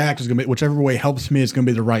way I react is going to be, whichever way helps me is going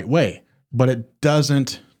to be the right way. But it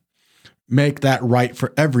doesn't make that right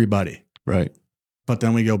for everybody. Right. But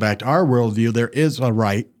then we go back to our worldview. There is a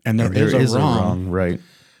right and there is a wrong. Right.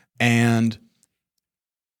 And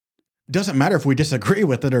it doesn't matter if we disagree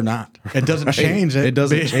with it or not. It doesn't change it. It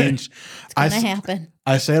doesn't change. It's going to happen.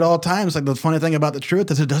 I say it all the time. It's like the funny thing about the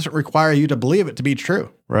truth is it doesn't require you to believe it to be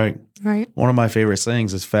true. Right. Right. One of my favorite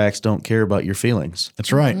sayings is facts don't care about your feelings.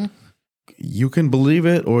 That's right. Mhm. You can believe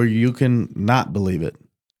it or you can not believe it.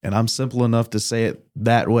 And I'm simple enough to say it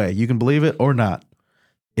that way. You can believe it or not.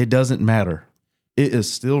 It doesn't matter. It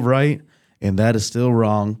is still right and that is still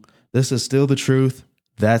wrong. This is still the truth.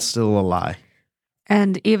 That's still a lie.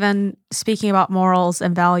 And even speaking about morals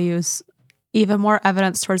and values, even more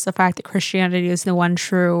evidence towards the fact that Christianity is the one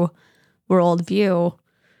true worldview,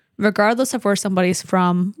 regardless of where somebody's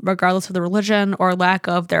from, regardless of the religion or lack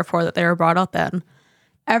of, therefore, that they were brought up in.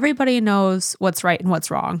 Everybody knows what's right and what's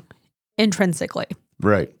wrong intrinsically.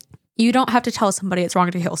 Right. You don't have to tell somebody it's wrong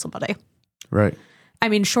to kill somebody. Right. I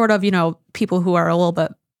mean, short of, people who are a little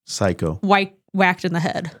bit Psycho. whacked in the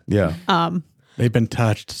head. Yeah. They've been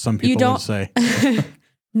touched, some people would say.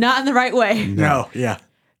 not in the right way. No, yeah.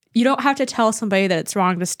 You don't have to tell somebody that it's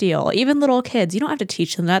wrong to steal. Even little kids, you don't have to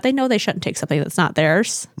teach them that. They know they shouldn't take something that's not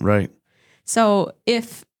theirs. Right. So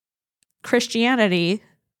if Christianity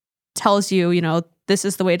tells you, this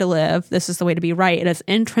is the way to live, this is the way to be right, and it's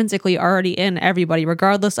intrinsically already in everybody,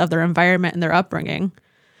 regardless of their environment and their upbringing,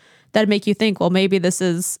 that'd make you think, well, maybe this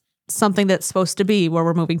is something that's supposed to be where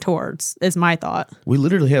we're moving towards, is my thought. We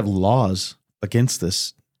literally have laws against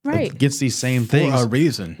this. Right. Against these same things. For a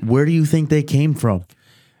reason. Where do you think they came from?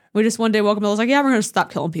 We just one day woke up and was like, yeah, we're going to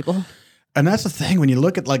stop killing people. And that's the thing when you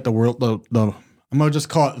look at like the world, the I'm going to just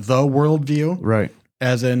call it the worldview. Right.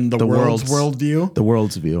 As in the world's worldview. The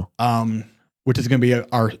world's view. Which is going to be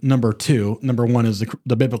our number 2. Number 1 is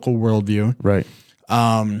the biblical worldview. Right.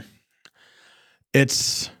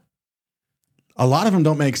 It's a lot of them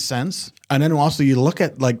don't make sense. And then also you look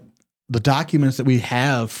at like the documents that we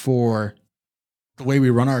have for the way we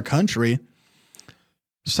run our country.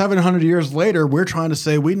 700 years later, we're trying to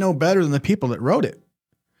say we know better than the people that wrote it.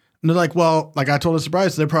 And they're like, well, like I told us,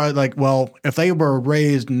 surprise, they're probably like, well, if they were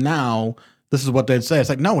raised now, this is what they'd say. It's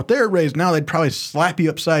like, no, if they're raised now, they'd probably slap you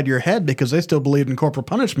upside your head because they still believed in corporal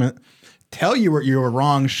punishment, tell you where you were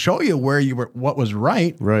wrong, show you where you were, what was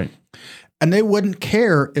right. Right. And they wouldn't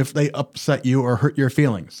care if they upset you or hurt your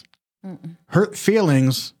feelings. Hurt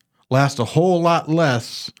feelings last a whole lot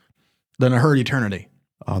less than a hurt eternity.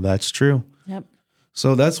 Oh, that's true. Yep.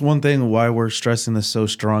 So that's one thing why we're stressing this so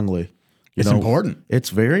strongly. It's important. It's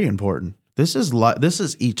very important. This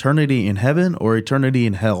is eternity in heaven or eternity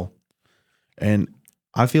in hell. And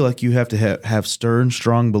I feel like you have to have stern,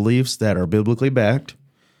 strong beliefs that are biblically backed,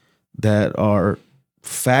 that are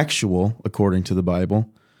factual according to the Bible.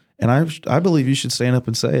 And I believe you should stand up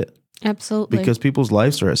and say it. Absolutely. Because people's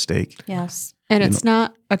lives are at stake. Yes. And it's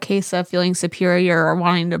not a case of feeling superior or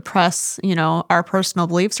wanting to press, our personal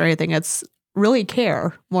beliefs or anything. It's really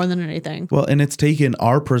care more than anything. Well, and it's taken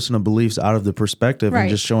our personal beliefs out of the perspective and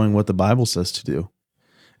just showing what the Bible says to do.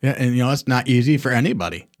 Yeah, and it's not easy for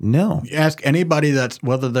anybody. No. You ask anybody that's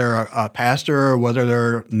whether they're a pastor or whether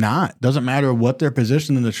they're not. Doesn't matter what their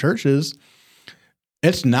position in the church is.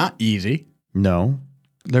 It's not easy. No.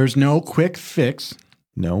 There's no quick fix.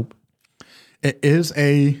 Nope. It is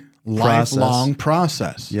a lifelong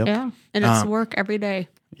process. Yep. Yeah. And it's work every day.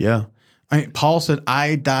 Yeah. Paul said,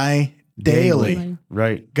 I die daily.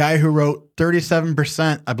 Right. Guy who wrote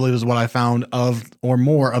 37%, I believe is what I found, of or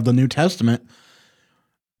more of the New Testament.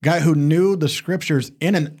 Guy who knew the scriptures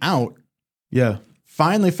in and out. Yeah.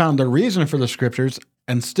 Finally found the reason for the scriptures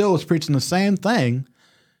and still was preaching the same thing.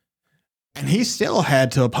 And he still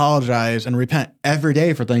had to apologize and repent every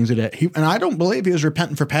day for things he did. And I don't believe he was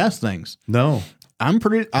repenting for past things. No.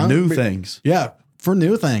 New things. Yeah, for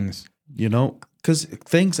new things. Because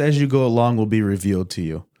things as you go along will be revealed to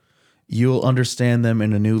you. You'll understand them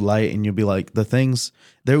in a new light, and you'll be like, the things,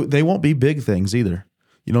 they won't be big things either.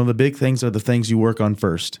 The big things are the things you work on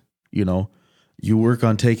first. You work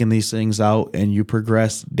on taking these things out, and you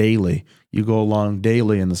progress daily. You go along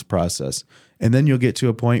daily in this process. And then you'll get to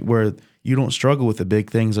a point where you don't struggle with the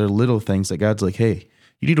big things or little things that God's like, hey,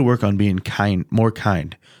 you need to work on being more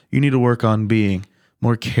kind. You need to work on being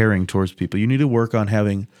more caring towards people. You need to work on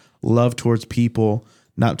having love towards people,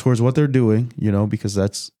 not towards what they're doing, because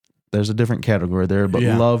there's a different category there, but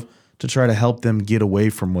love to try to help them get away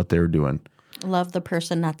from what they're doing. Love the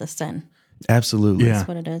person, not the sin. Absolutely. That's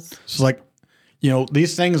what it is. So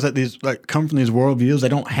these things that come from these worldviews, they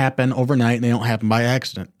don't happen overnight and they don't happen by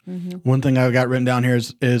accident. Mm-hmm. One thing I've got written down here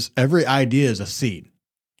is every idea is a seed.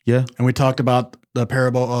 Yeah. And we talked about the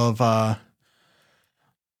parable of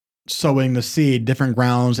sowing the seed, different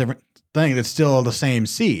grounds, different thing. It's still the same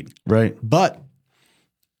seed. Right. But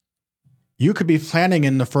you could be planting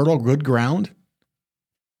in the fertile, good ground.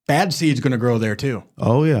 Bad seed's going to grow there too.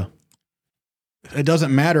 Oh, yeah. It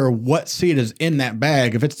doesn't matter what seed is in that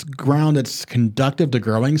bag. If it's ground that's conductive to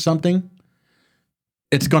growing something,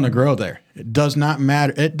 it's going to grow there. It does not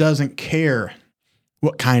matter. It doesn't care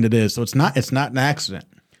what kind it is. So it's not an accident.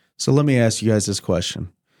 So let me ask you guys this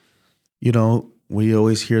question. We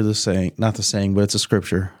always hear the saying, not the saying, but it's a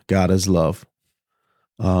scripture. God is love.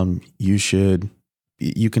 You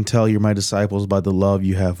can tell you're my disciples by the love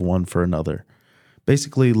you have one for another.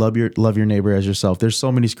 Basically, love your neighbor as yourself. There's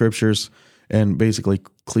so many scriptures and basically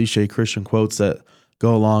cliche Christian quotes that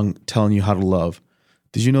go along telling you how to love.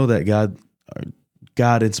 Did you know that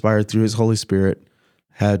God inspired through his Holy Spirit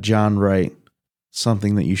had John write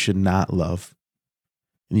something that you should not love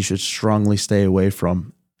and you should strongly stay away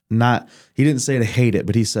from? He didn't say to hate it,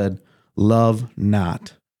 but he said, love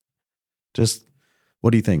not. Just,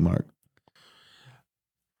 what do you think, Mark?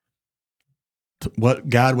 what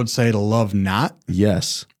God would say to love not?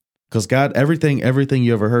 Yes. Because God, everything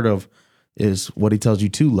you ever heard of is what he tells you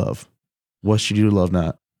to love. What should you love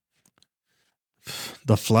not?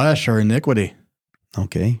 The flesh or iniquity.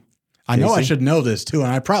 Okay. I know I Casey? should know this too,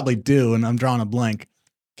 and I probably do, and I'm drawing a blank.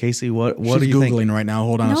 Casey, what She's do you Googling think? right now.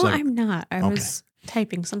 Hold on a No, second. I'm not. I Okay. was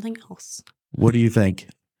typing something else. What do you think?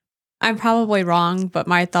 I'm probably wrong, but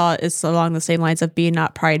my thought is along the same lines of be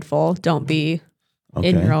not prideful. Don't be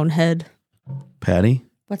in your own head. Patty?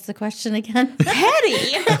 What's the question again?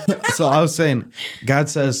 Petty. So I was saying, God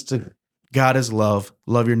is love.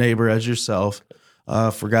 Love your neighbor as yourself.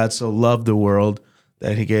 For God so loved the world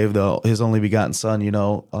that he gave his only begotten son.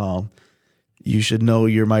 You should know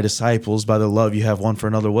you're my disciples by the love you have one for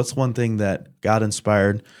another. What's one thing that God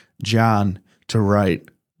inspired John to write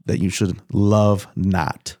that you should love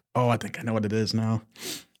not? Oh, I think I know what it is now.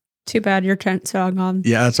 Too bad your tent song on.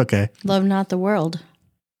 Yeah, that's okay. Love not the world.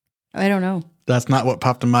 I don't know. That's not what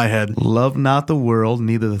popped in my head. Love not the world,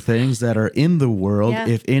 neither the things that are in the world. Yeah.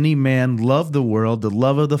 If any man love the world, the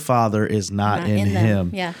love of the Father is not in them.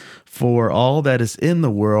 him. Yeah. For all that is in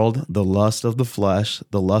the world, the lust of the flesh,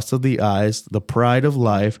 the lust of the eyes, the pride of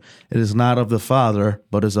life, it is not of the Father,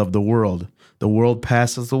 but is of the world. The world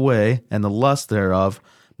passeth away, and the lust thereof,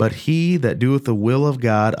 but he that doeth the will of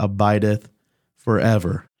God abideth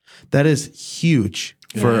forever. That is huge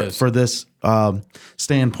for this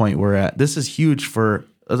standpoint we're at. This is huge for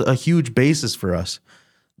a huge basis for us.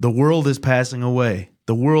 The world is passing away.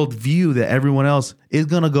 The world view that everyone else is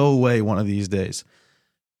going to go away one of these days.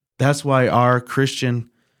 That's why our Christian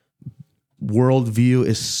worldview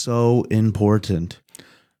is so important.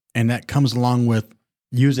 And that comes along with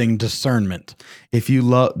using discernment. If you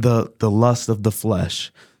love the lust of the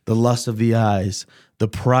flesh, the lust of the eyes, the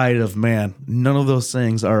pride of man, none of those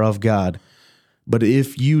things are of God. But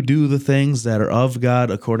if you do the things that are of God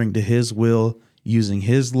according to his will, using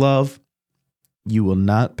his love, you will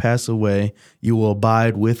not pass away. You will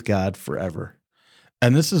abide with God forever.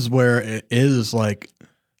 And this is where it is like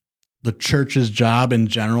the church's job in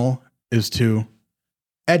general is to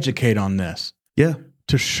educate on this, Yeah.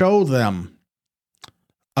 to show them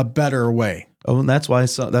a better way. Oh, and that's why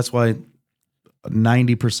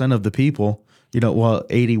 90% of the people,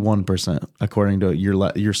 81% according to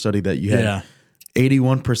your study that you had. Yeah.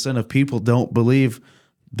 81% of people don't believe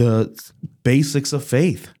the basics of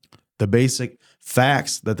faith, the basic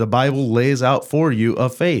facts that the Bible lays out for you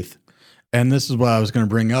of faith. And this is what I was going to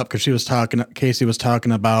bring up because Casey was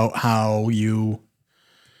talking about how you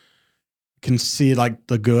can see like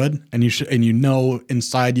the good and you know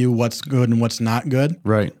inside you what's good and what's not good.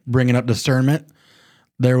 Right. Bringing up discernment.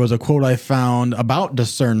 There was a quote I found about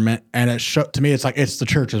discernment, and it showed to me it's like it's the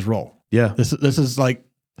church's role. Yeah. This is like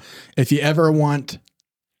if you ever want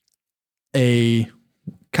a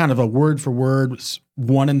kind of a word for word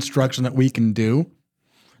one instruction that we can do.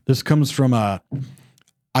 This comes from I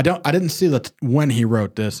didn't see when he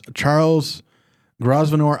wrote this. Charles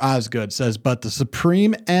Grosvenor Osgood says, but the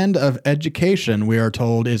supreme end of education, we are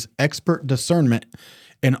told, is expert discernment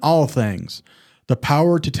in all things, the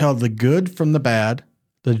power to tell the good from the bad,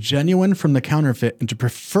 the genuine from the counterfeit, and to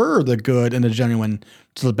prefer the good and the genuine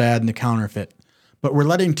to the bad and the counterfeit. But we're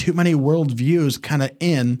letting too many worldviews kind of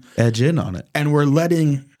Edge in on it. and we're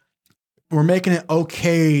making it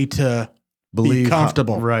okay to be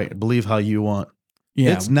comfortable. Right. Believe how you want.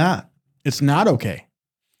 Yeah, It's not. it's not okay.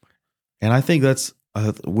 And I think that's,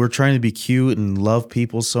 we're trying to be cute and love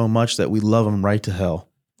people so much that we love them right to hell.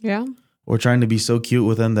 Yeah. We're trying to be so cute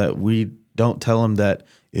with them that we don't tell them that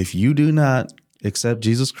if you do not accept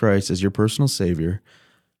Jesus Christ as your personal Savior,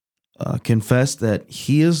 confess that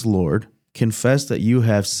He is Lord, confess that you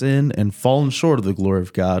have sinned and fallen short of the glory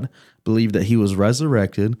of God, believe that He was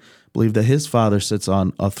resurrected, believe that His Father sits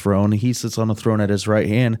on a throne, He sits on a throne at His right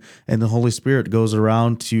hand, and the Holy Spirit goes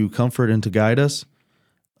around to comfort and to guide us.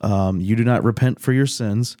 You do not repent for your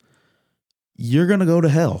sins, you're going to go to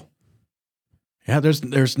hell. Yeah,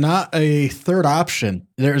 there's not a third option.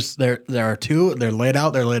 There are two. They're laid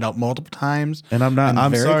out multiple times. And I'm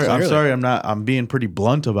very clearly. sorry, I'm being pretty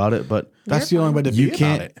blunt about it, but That's the only way to be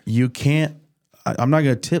about it. I'm not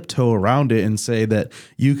going to tiptoe around it and say that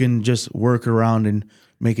you can just work around and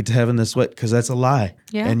make it to heaven this way, because that's a lie.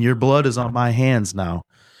 Yeah. And your blood is on my hands now.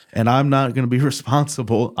 And I'm not going to be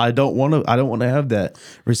responsible. I don't want to have that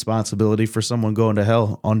responsibility for someone going to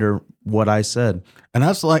hell under what I said. And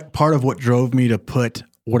that's like part of what drove me to put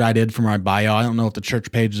what I did for my bio. I don't know if the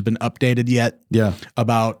church page has been updated yet. Yeah.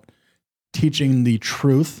 About teaching the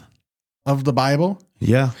truth of the Bible.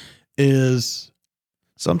 Yeah. Is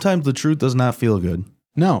sometimes the truth does not feel good.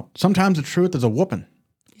 No. Sometimes the truth is a whooping.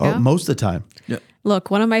 Yeah. Oh, most of the time. Yeah.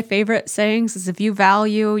 Look, one of my favorite sayings is if you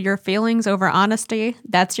value your feelings over honesty,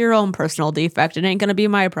 that's your own personal defect. It ain't going to be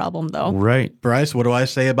my problem, though. Right. Bryce, what do I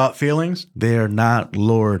say about feelings? They are not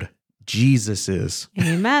Lord. Jesus is.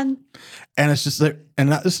 Amen. And it's just that,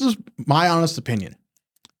 and this is my honest opinion.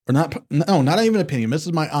 Or not even opinion. This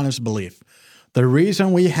is my honest belief. The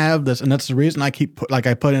reason we have this, and that's the reason I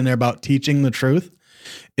I put in there about teaching the truth,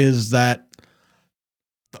 is that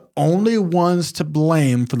the only ones to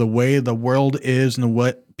blame for the way the world is and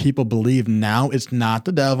what people believe now, it's not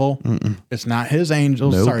the devil. Mm-mm. It's not his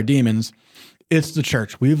angels, demons. It's the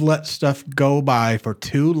church. We've let stuff go by for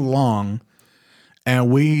too long, and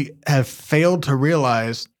we have failed to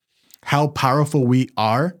realize how powerful we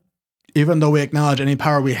are, even though we acknowledge any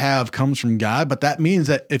power we have comes from God. But that means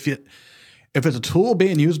that if it's a tool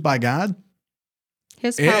being used by God,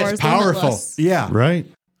 his power is powerful. limitless. Yeah. Right.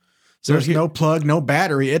 So there's no plug, no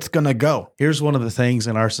battery. It's going to go. Here's one of the things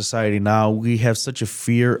in our society now. We have such a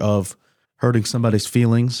fear of hurting somebody's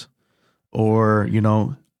feelings, or,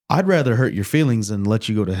 I'd rather hurt your feelings than let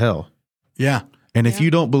you go to hell. Yeah. And if you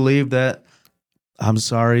don't believe that, I'm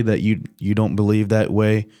sorry that you don't believe that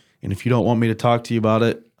way. And if you don't want me to talk to you about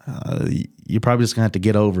it, you're probably just going to have to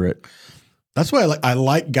get over it. That's why I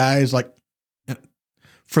like guys like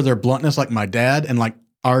for their bluntness, like my dad and like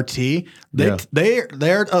RT. They're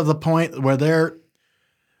of the point where they're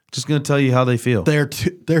just going to tell you how they feel. They're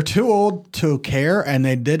too old to care, and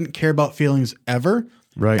they didn't care about feelings ever.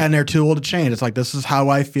 Right. And they're too old to change. It's like, this is how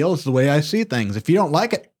I feel. It's the way I see things. If you don't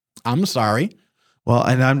like it, I'm sorry. Well,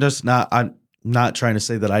 and I'm not trying to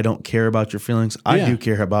say that I don't care about your feelings. I do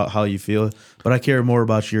care about how you feel, but I care more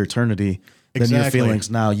about your eternity than your feelings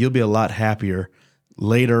now. You'll be a lot happier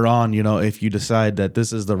later on, if you decide that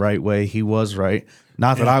this is the right way. He was right.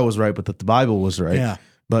 Not that I was right, but that the Bible was right. Yeah.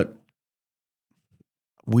 But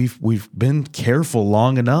we've been careful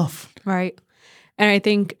long enough. Right. And I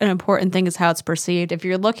think an important thing is how it's perceived. If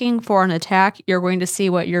you're looking for an attack, you're going to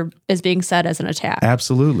see what is being said as an attack.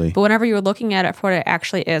 Absolutely. But whenever you're looking at it for what it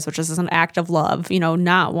actually is, which is an act of love,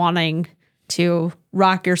 not wanting to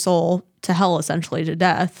rock your soul to hell, essentially to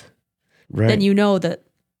death, right, then you know that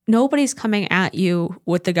nobody's coming at you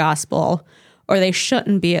with the gospel, or they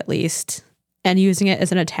shouldn't be at least, and using it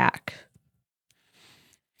as an attack.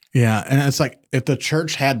 Yeah. And it's like, if the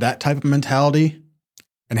church had that type of mentality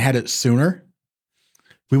and had it sooner,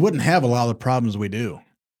 we wouldn't have a lot of the problems we do.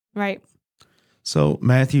 Right. So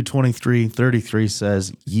Matthew 23:33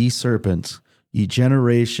 says, "Ye serpents, ye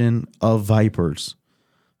generation of vipers,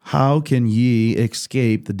 how can ye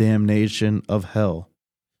escape the damnation of hell?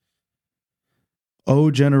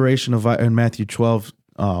 O generation of vipers," and Matthew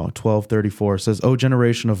 12:34 says, "O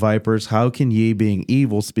generation of vipers, how can ye, being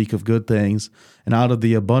evil, speak of good things? And out of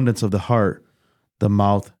the abundance of the heart, the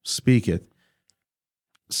mouth speaketh."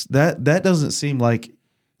 That doesn't seem like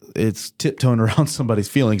it's tiptoeing around somebody's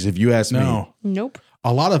feelings, if you ask me. Nope.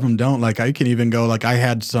 A lot of them don't. Like, I can even go, like, I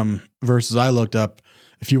had some verses I looked up.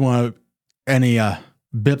 If you want any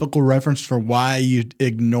biblical reference for why you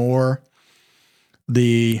ignore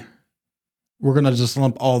we're going to just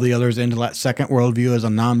lump all the others into that second worldview as a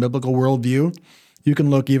non-biblical worldview. You can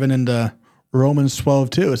look even into Romans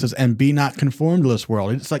 12:2. It says, "And be not conformed to this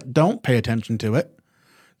world." It's like, don't pay attention to it.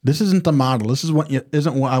 This isn't the model. This is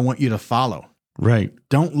isn't what I want you to follow. Right.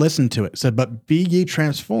 Don't listen to it. It said, "But be ye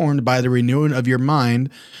transformed by the renewing of your mind,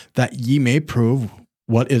 that ye may prove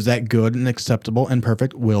what is that good and acceptable and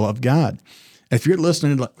perfect will of God." If you're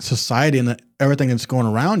listening to society and everything that's going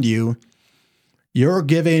around you, you're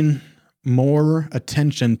giving more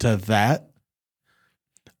attention to that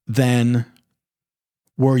than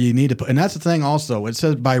where you need to put. And that's the thing also. It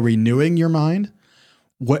says by renewing your mind,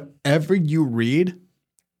 whatever you read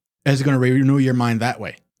is going to renew your mind that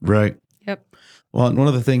way. Right. Yep. Well, and one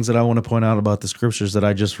of the things that I want to point out about the scriptures that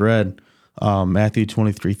I just read, Matthew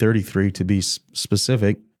 23:33 to be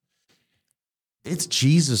specific, it's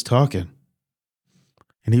Jesus talking.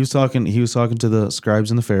 And he was talking to the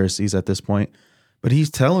scribes and the Pharisees at this point, but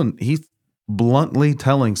he's bluntly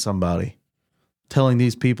telling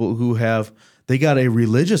these people who they got a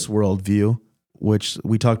religious worldview, which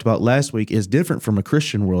we talked about last week, is different from a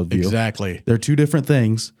Christian worldview. Exactly. They're two different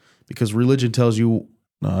things, because religion tells you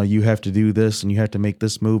you have to do this and you have to make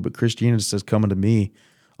this move, but Christianity says, "Come unto me,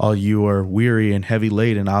 all you are weary and heavy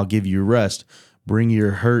laden, I'll give you rest. Bring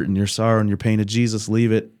your hurt and your sorrow and your pain to Jesus.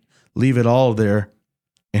 Leave it all there,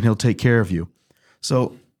 and he'll take care of you."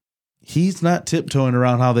 So he's not tiptoeing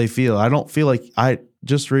around how they feel. I don't feel like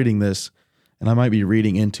just reading this, and I might be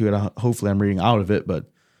reading into it. Hopefully I'm reading out of it,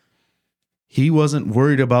 but he wasn't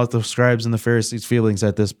worried about the scribes and the Pharisees' feelings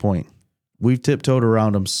at this point. We've tiptoed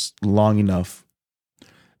around them long enough.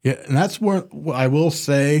 Yeah, and that's where I will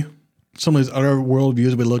say some of these other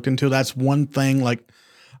worldviews we looked into. That's one thing. Like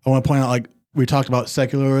I want to point out, like we talked about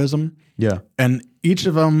secularism, Yeah. and each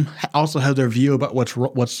of them also have their view about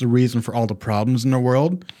what's the reason for all the problems in the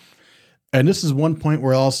world. And this is one point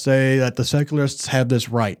where I'll say that the secularists have this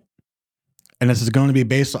right, and this is going to be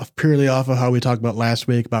based purely off of how we talked about last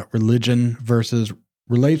week about religion versus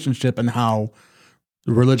relationship, and how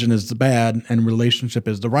religion is the bad and relationship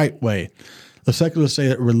is the right way. The secularists say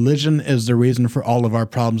that religion is the reason for all of our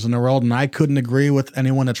problems in the world, and I couldn't agree with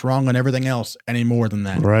anyone that's wrong on everything else any more than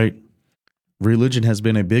that. Right. Religion has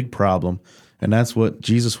been a big problem, and that's what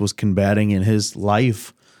Jesus was combating in his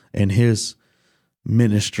life and his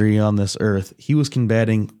ministry on this earth. He was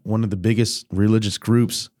combating one of the biggest religious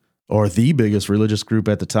groups, or the biggest religious group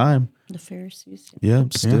at the time. The Pharisees. Yeah,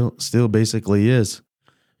 still basically is.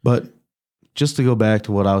 But just to go back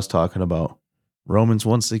to what I was talking about, Romans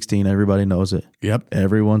 1:16, everybody knows it. Yep.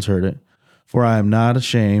 Everyone's heard it. For I am not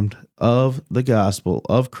ashamed of the gospel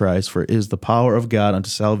of Christ, for it is the power of God unto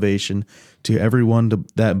salvation to everyone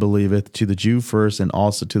that believeth, to the Jew first and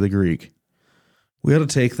also to the Greek. We got to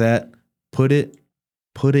take that, put it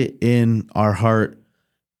in our heart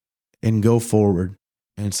and go forward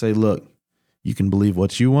and say, look, you can believe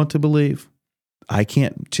what you want to believe. I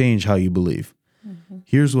can't change how you believe. Mm-hmm.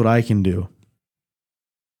 Here's what I can do.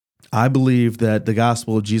 I believe that the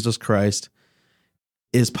gospel of Jesus Christ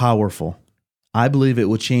is powerful. I believe it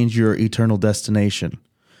will change your eternal destination.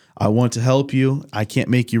 I want to help you. I can't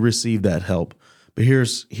make you receive that help. But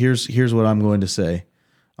here's what I'm going to say.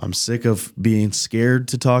 I'm sick of being scared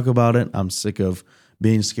to talk about it. I'm sick of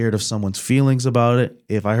being scared of someone's feelings about it.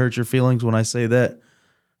 If I hurt your feelings when I say that,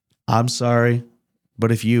 I'm sorry.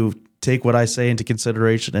 But if you take what I say into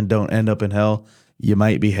consideration and don't end up in hell, you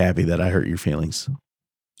might be happy that I hurt your feelings.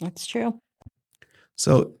 That's true.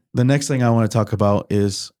 So the next thing I want to talk about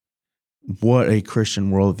is what a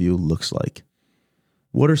Christian worldview looks like.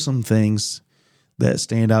 What are some things that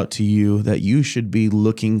stand out to you that you should be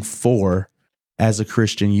looking for as a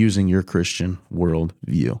Christian using your Christian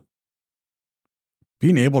worldview?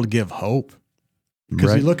 Being able to give hope.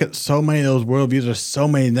 Because you look at so many of those worldviews, there's so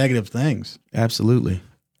many negative things. Absolutely.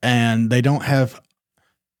 And they don't have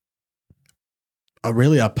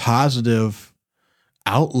a positive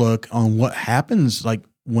outlook on what happens like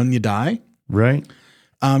when you die. Right.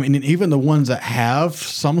 And even the ones that have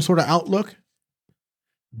some sort of outlook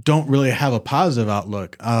don't really have a positive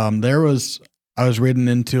outlook. I was reading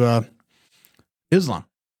into Islam.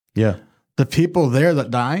 Yeah. The people there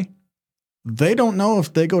that die, they don't know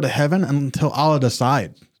if they go to heaven until Allah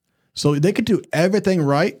decides. So they could do everything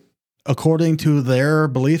right according to their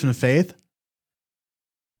belief and faith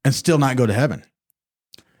and still not go to heaven.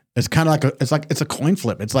 It's kind of like it's a coin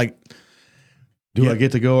flip. It's like, do I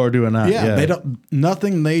get to go or do I not? Yeah, they don't.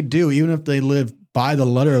 Nothing they do, even if they live by the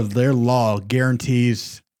letter of their law,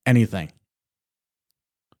 guarantees anything.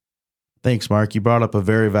 Thanks, Mark. You brought up a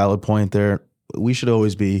very valid point there. We should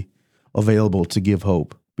always be available to give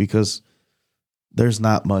hope because there's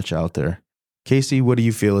not much out there. Casey, what do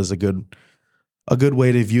you feel is a good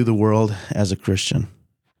way to view the world as a Christian?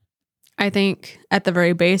 I think at the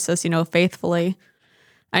very basis, faithfully.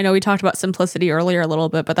 I know we talked about simplicity earlier a little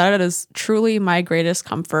bit, but that is truly my greatest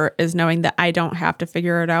comfort is knowing that I don't have to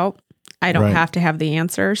figure it out. I don't have to have the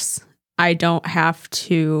answers. I don't have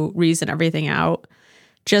to reason everything out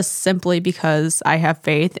just simply because I have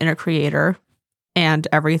faith in a creator and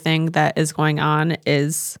everything that is going on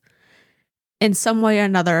is in some way or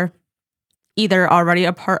another either already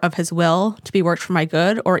a part of his will to be worked for my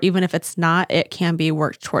good, or even if it's not, it can be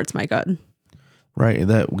worked towards my good. Right.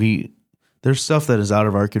 There's stuff that is out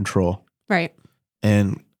of our control. Right.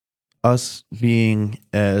 And us being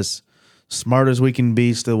as smart as we can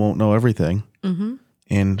be still won't know everything. Mm-hmm.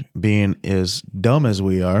 And being as dumb as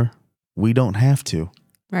we are, we don't have to.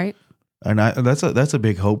 Right. And that's a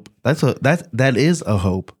big hope. That is a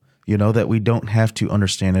hope, that we don't have to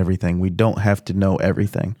understand everything. We don't have to know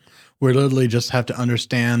everything. We literally just have to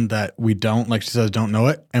understand that we don't, like she says, don't know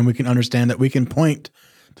it. And we can understand that we can point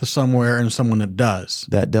to somewhere and someone that does.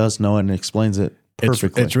 That does know it and explains it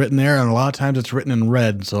perfectly. It's written there, and a lot of times it's written in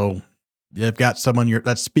red. So you've got someone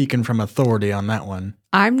that's speaking from authority on that one.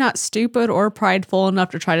 I'm not stupid or prideful enough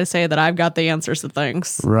to try to say that I've got the answers to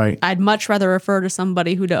things. Right. I'd much rather refer to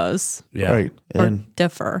somebody who does. Yeah. Right. Or And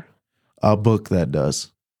differ. a book that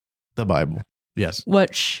does. The Bible. Yes.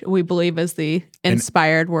 Which we believe is the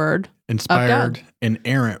inspired word. Inspired,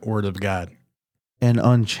 inerrant word of God. And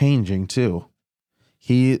unchanging too.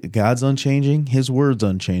 God's unchanging, his word's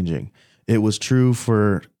unchanging. It was true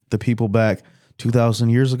for the people back 2,000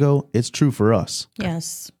 years ago. It's true for us.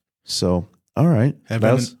 Yes. So All right.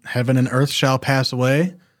 Heaven and earth shall pass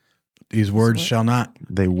away. These words shall not.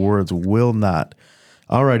 The words will not.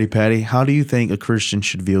 All righty, Patty. How do you think a Christian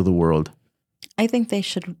should view the world? I think they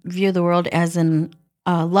should view the world as in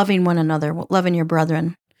loving one another, loving your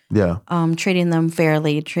brethren, Yeah. treating them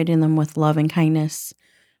fairly, treating them with love and kindness.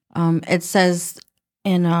 It says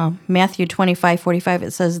in Matthew 25:45,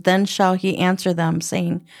 it says, "Then shall he answer them,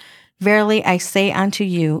 saying, Verily I say unto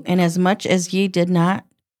you, inasmuch as ye did not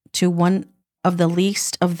to one of the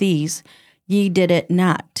least of these, ye did it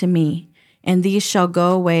not to me. And these shall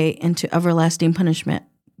go away into everlasting punishment,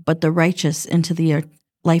 but the righteous into the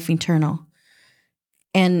life eternal."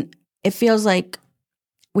 And it feels like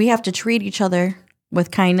we have to treat each other with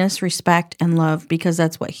kindness, respect, and love because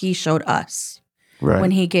that's what he showed us Right.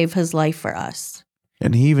 when he gave his life for us.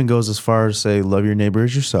 And he even goes as far as say, love your neighbor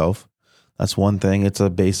as yourself. That's one thing. It's a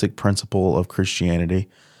basic principle of Christianity.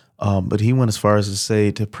 But he went as far as to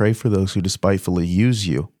say to pray for those who despitefully use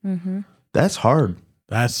you. Mm-hmm. That's hard.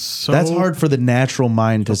 That's hard for the natural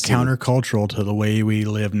mind to see. Countercultural to the way we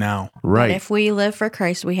live now. Right. But if we live for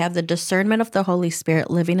Christ, we have the discernment of the Holy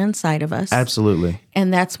Spirit living inside of us. Absolutely.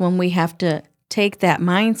 And that's when we have to take that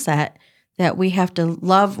mindset that we have to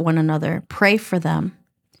love one another, pray for them,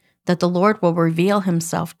 that the Lord will reveal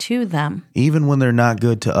himself to them. Even when they're not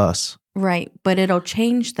good to us. Right. But it'll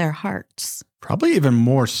change their hearts. Probably even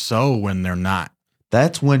more so when they're not.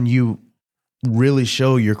 That's when you really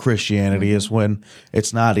show your Christianity, is when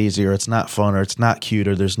it's not easy or it's not fun or it's not cute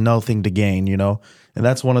or there's nothing to gain, you know? And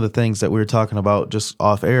that's one of the things that we were talking about just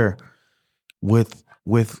off air with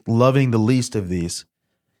loving the least of these.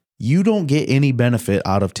 You don't get any benefit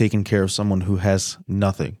out of taking care of someone who has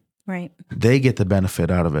nothing. Right. They get the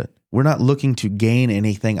benefit out of it. We're not looking to gain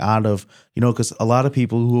anything out of, because a lot of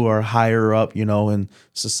people who are higher up, in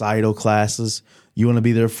societal classes, you want to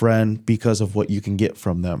be their friend because of what you can get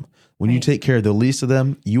from them. When you take care of the least of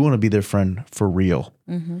them, you want to be their friend for real.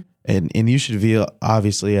 Mm-hmm. And you should view,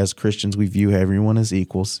 obviously, as Christians, we view everyone as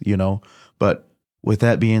equals, But with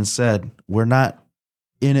that being said, we're not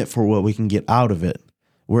in it for what we can get out of it.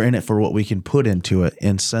 We're in it for what we can put into it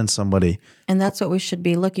and send somebody. And that's what we should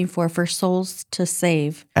be looking for souls to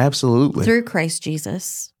save. Absolutely. Through Christ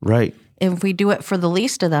Jesus. Right. If we do it for the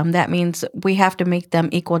least of them, that means we have to make them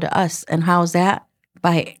equal to us. And how's that?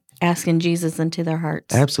 By asking Jesus into their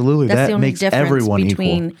hearts. Absolutely. That's the only makes difference everyone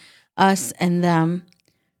between equal. us and them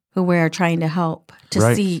who we are trying to help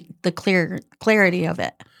to see the clarity of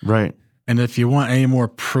it. Right. And if you want any more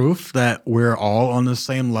proof that we're all on the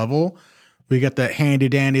same level, we got that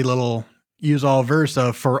handy-dandy little use-all verse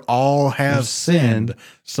of "for all have sinned."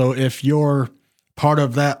 So if you're part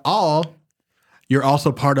of that all, you're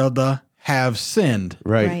also part of the have sinned.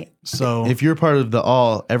 Right. So if you're part of the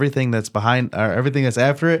all, everything that's behind or everything that's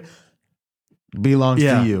after it belongs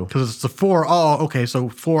to you. Because it's the for all. Okay, so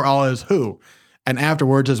for all is who? And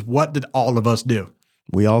afterwards is what did all of us do?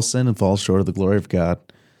 We all sin and fall short of the glory of God.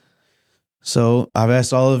 So I've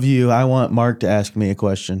asked all of you. I want Mark to ask me a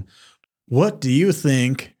question. What do you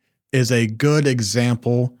think is a good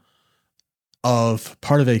example of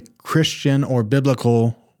part of a Christian or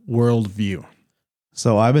biblical worldview?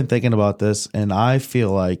 So I've been thinking about this, and I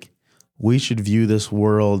feel like we should view this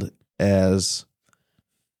world as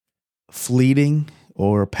fleeting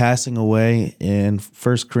or passing away. In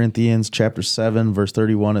 1 Corinthians chapter 7, verse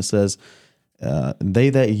 31, it says, "They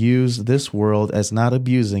that use this world as not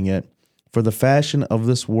abusing it, for the fashion of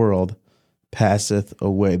this world passeth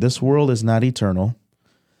away." This world is not eternal.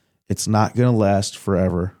 It's not going to last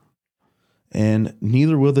forever. And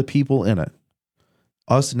neither will the people in it.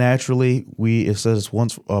 Us naturally, it says it's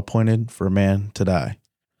once appointed for man to die.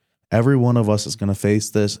 Every one of us is going to face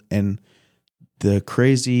this. And the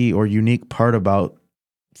crazy or unique part about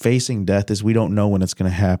facing death is we don't know when it's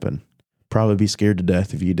going to happen. Probably be scared to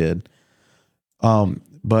death if you did.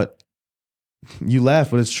 But you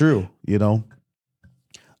laugh, but it's true,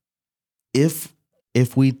 If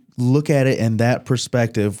we look at it in that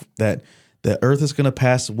perspective, that the earth is going to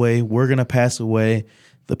pass away, we're going to pass away,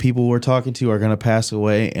 the people we're talking to are going to pass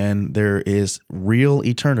away, and there is real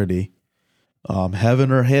eternity,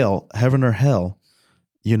 heaven or hell,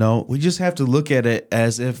 we just have to look at it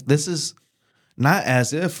as if this is not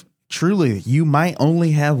as if truly you might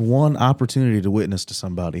only have one opportunity to witness to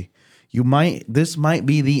somebody. This might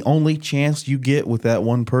be the only chance you get with that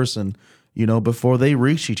one person, before they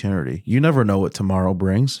reach eternity. You never know what tomorrow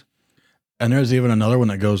brings. And there's even another one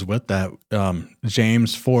that goes with that,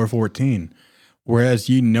 James 4:14. "Whereas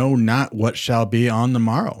ye know not what shall be on the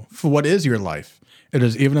morrow. For what is your life? It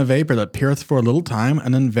is even a vapor that appeareth for a little time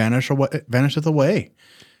and then vanisheth away.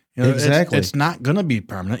 You know, Exactly. It's not going to be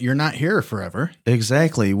permanent. You're not here forever.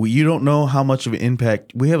 Exactly. You don't know how much of an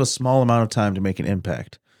impact. We have a small amount of time to make an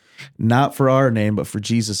impact. Not for our name, but for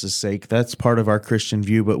Jesus' sake. That's part of our Christian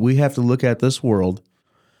view. But we have to look at this world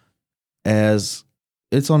as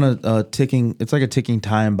it's on a ticking, it's like a ticking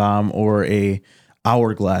time bomb or a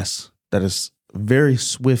hourglass that is very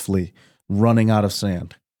swiftly running out of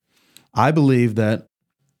sand. I believe that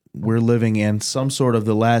we're living in some sort of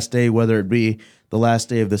the last day, whether it be the last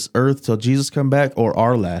day of this earth till Jesus come back or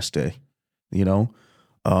our last day. You know,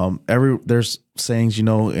 there's sayings, you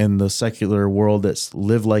know, in the secular world that's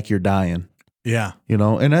live like you're dying. Yeah. You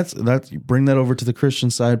know, and that's bring that over to the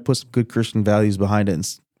Christian side, put some good Christian values behind it,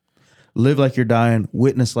 and live like you're dying,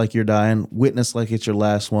 witness like you're dying, witness like it's your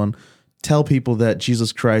last one. Tell people that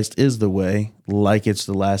Jesus Christ is the way, like it's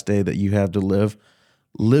the last day that you have to live.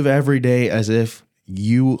 Live every day as if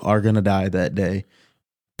you are going to die that day.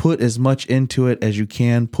 Put as much into it as you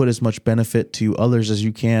can. Put as much benefit to others as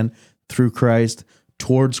you can through Christ,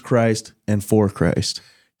 towards Christ, and for Christ.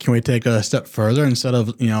 Can we take a step further? Instead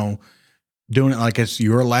of, you know, doing it like it's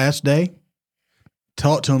your last day,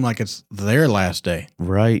 tell it to them like it's their last day.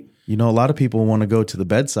 Right. You know, a lot of people want to go to the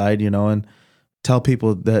bedside, you know, and tell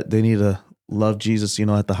people that they need to love Jesus, you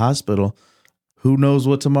know, at the hospital. Who knows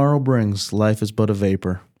what tomorrow brings? Life is but a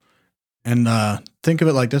vapor. And think of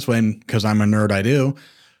it like this way, because I'm a nerd, I do.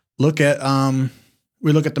 We look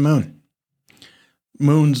at the moon.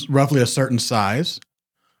 Moon's roughly a certain size,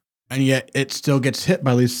 and yet it still gets hit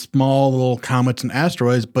by these small little comets and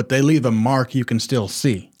asteroids, but they leave a mark you can still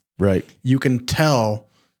see. Right. You can tell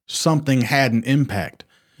something had an impact.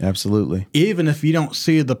 Absolutely. Even if you don't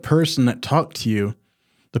see the person that talked to you,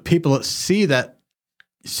 the people that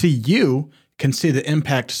see you can see the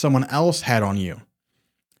impact someone else had on you.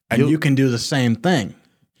 And you can do the same thing.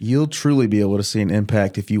 You'll truly be able to see an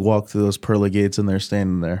impact if you walk through those pearly gates and they're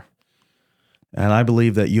standing there. And I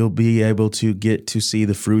believe that you'll be able to get to see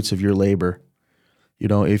the fruits of your labor. You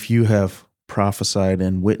know, if you have prophesied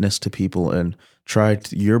and witnessed to people and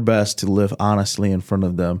tried your best to live honestly in front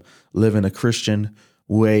of them, live in a Christian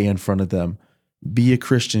way in front of them, be a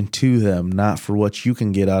Christian to them, not for what you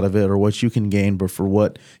can get out of it or what you can gain, but for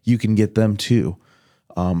what you can get them to.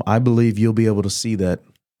 I believe you'll be able to see that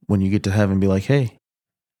when you get to heaven, be like, hey,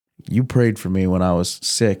 you prayed for me when I was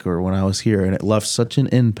sick or when I was here, and it left such an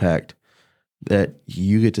impact that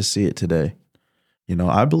you get to see it today. You know,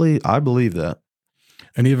 I believe that.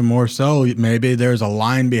 And even more so, maybe there's a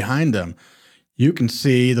line behind them. You can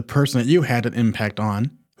see the person that you had an impact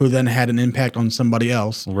on, who then had an impact on somebody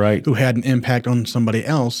else, Right. who had an impact on somebody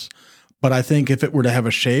else. But I think if it were to have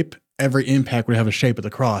a shape, every impact would have a shape of the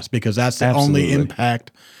cross, because that's the Absolutely. only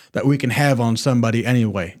impact that we can have on somebody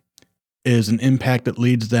anyway, is an impact that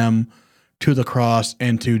leads them to the cross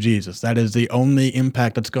and to Jesus. That is the only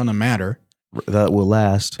impact that's going to matter. That will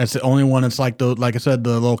last. That's the only one. It's like I said,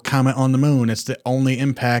 the little comet on the moon. It's the only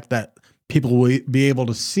impact that people will be able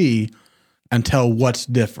to see and tell what's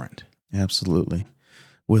different. Absolutely.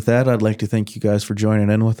 With that, I'd like to thank you guys for joining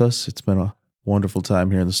in with us. It's been a wonderful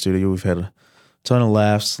time here in the studio. We've had a ton of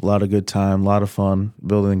laughs, a lot of good time, a lot of fun,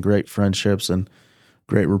 building great friendships and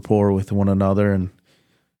great rapport with one another, and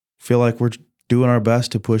feel like we're doing our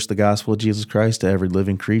best to push the gospel of Jesus Christ to every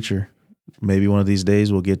living creature. Maybe one of these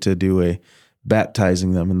days we'll get to do a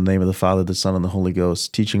baptizing them in the name of the Father, the Son, and the Holy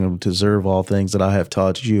Ghost, teaching them to observe all things that I have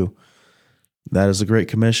taught you. That is a great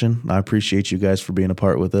commission. I appreciate you guys for being a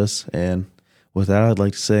part with us. And with that, I'd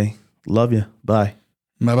like to say, love you. Bye.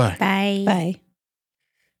 Bye-bye. Bye. Bye.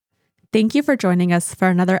 Thank you for joining us for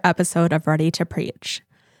another episode of Ready to Preach.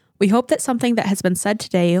 We hope that something that has been said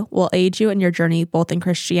today will aid you in your journey both in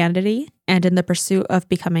Christianity and in the pursuit of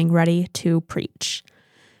becoming ready to preach.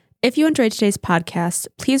 If you enjoyed today's podcast,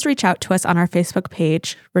 please reach out to us on our Facebook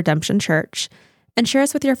page, Redemption Church, and share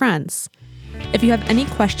us with your friends. If you have any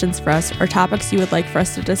questions for us or topics you would like for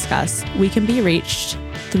us to discuss, we can be reached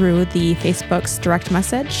through the Facebook's direct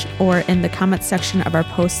message or in the comments section of our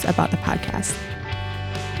posts about the podcast.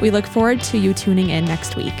 We look forward to you tuning in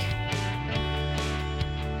next week.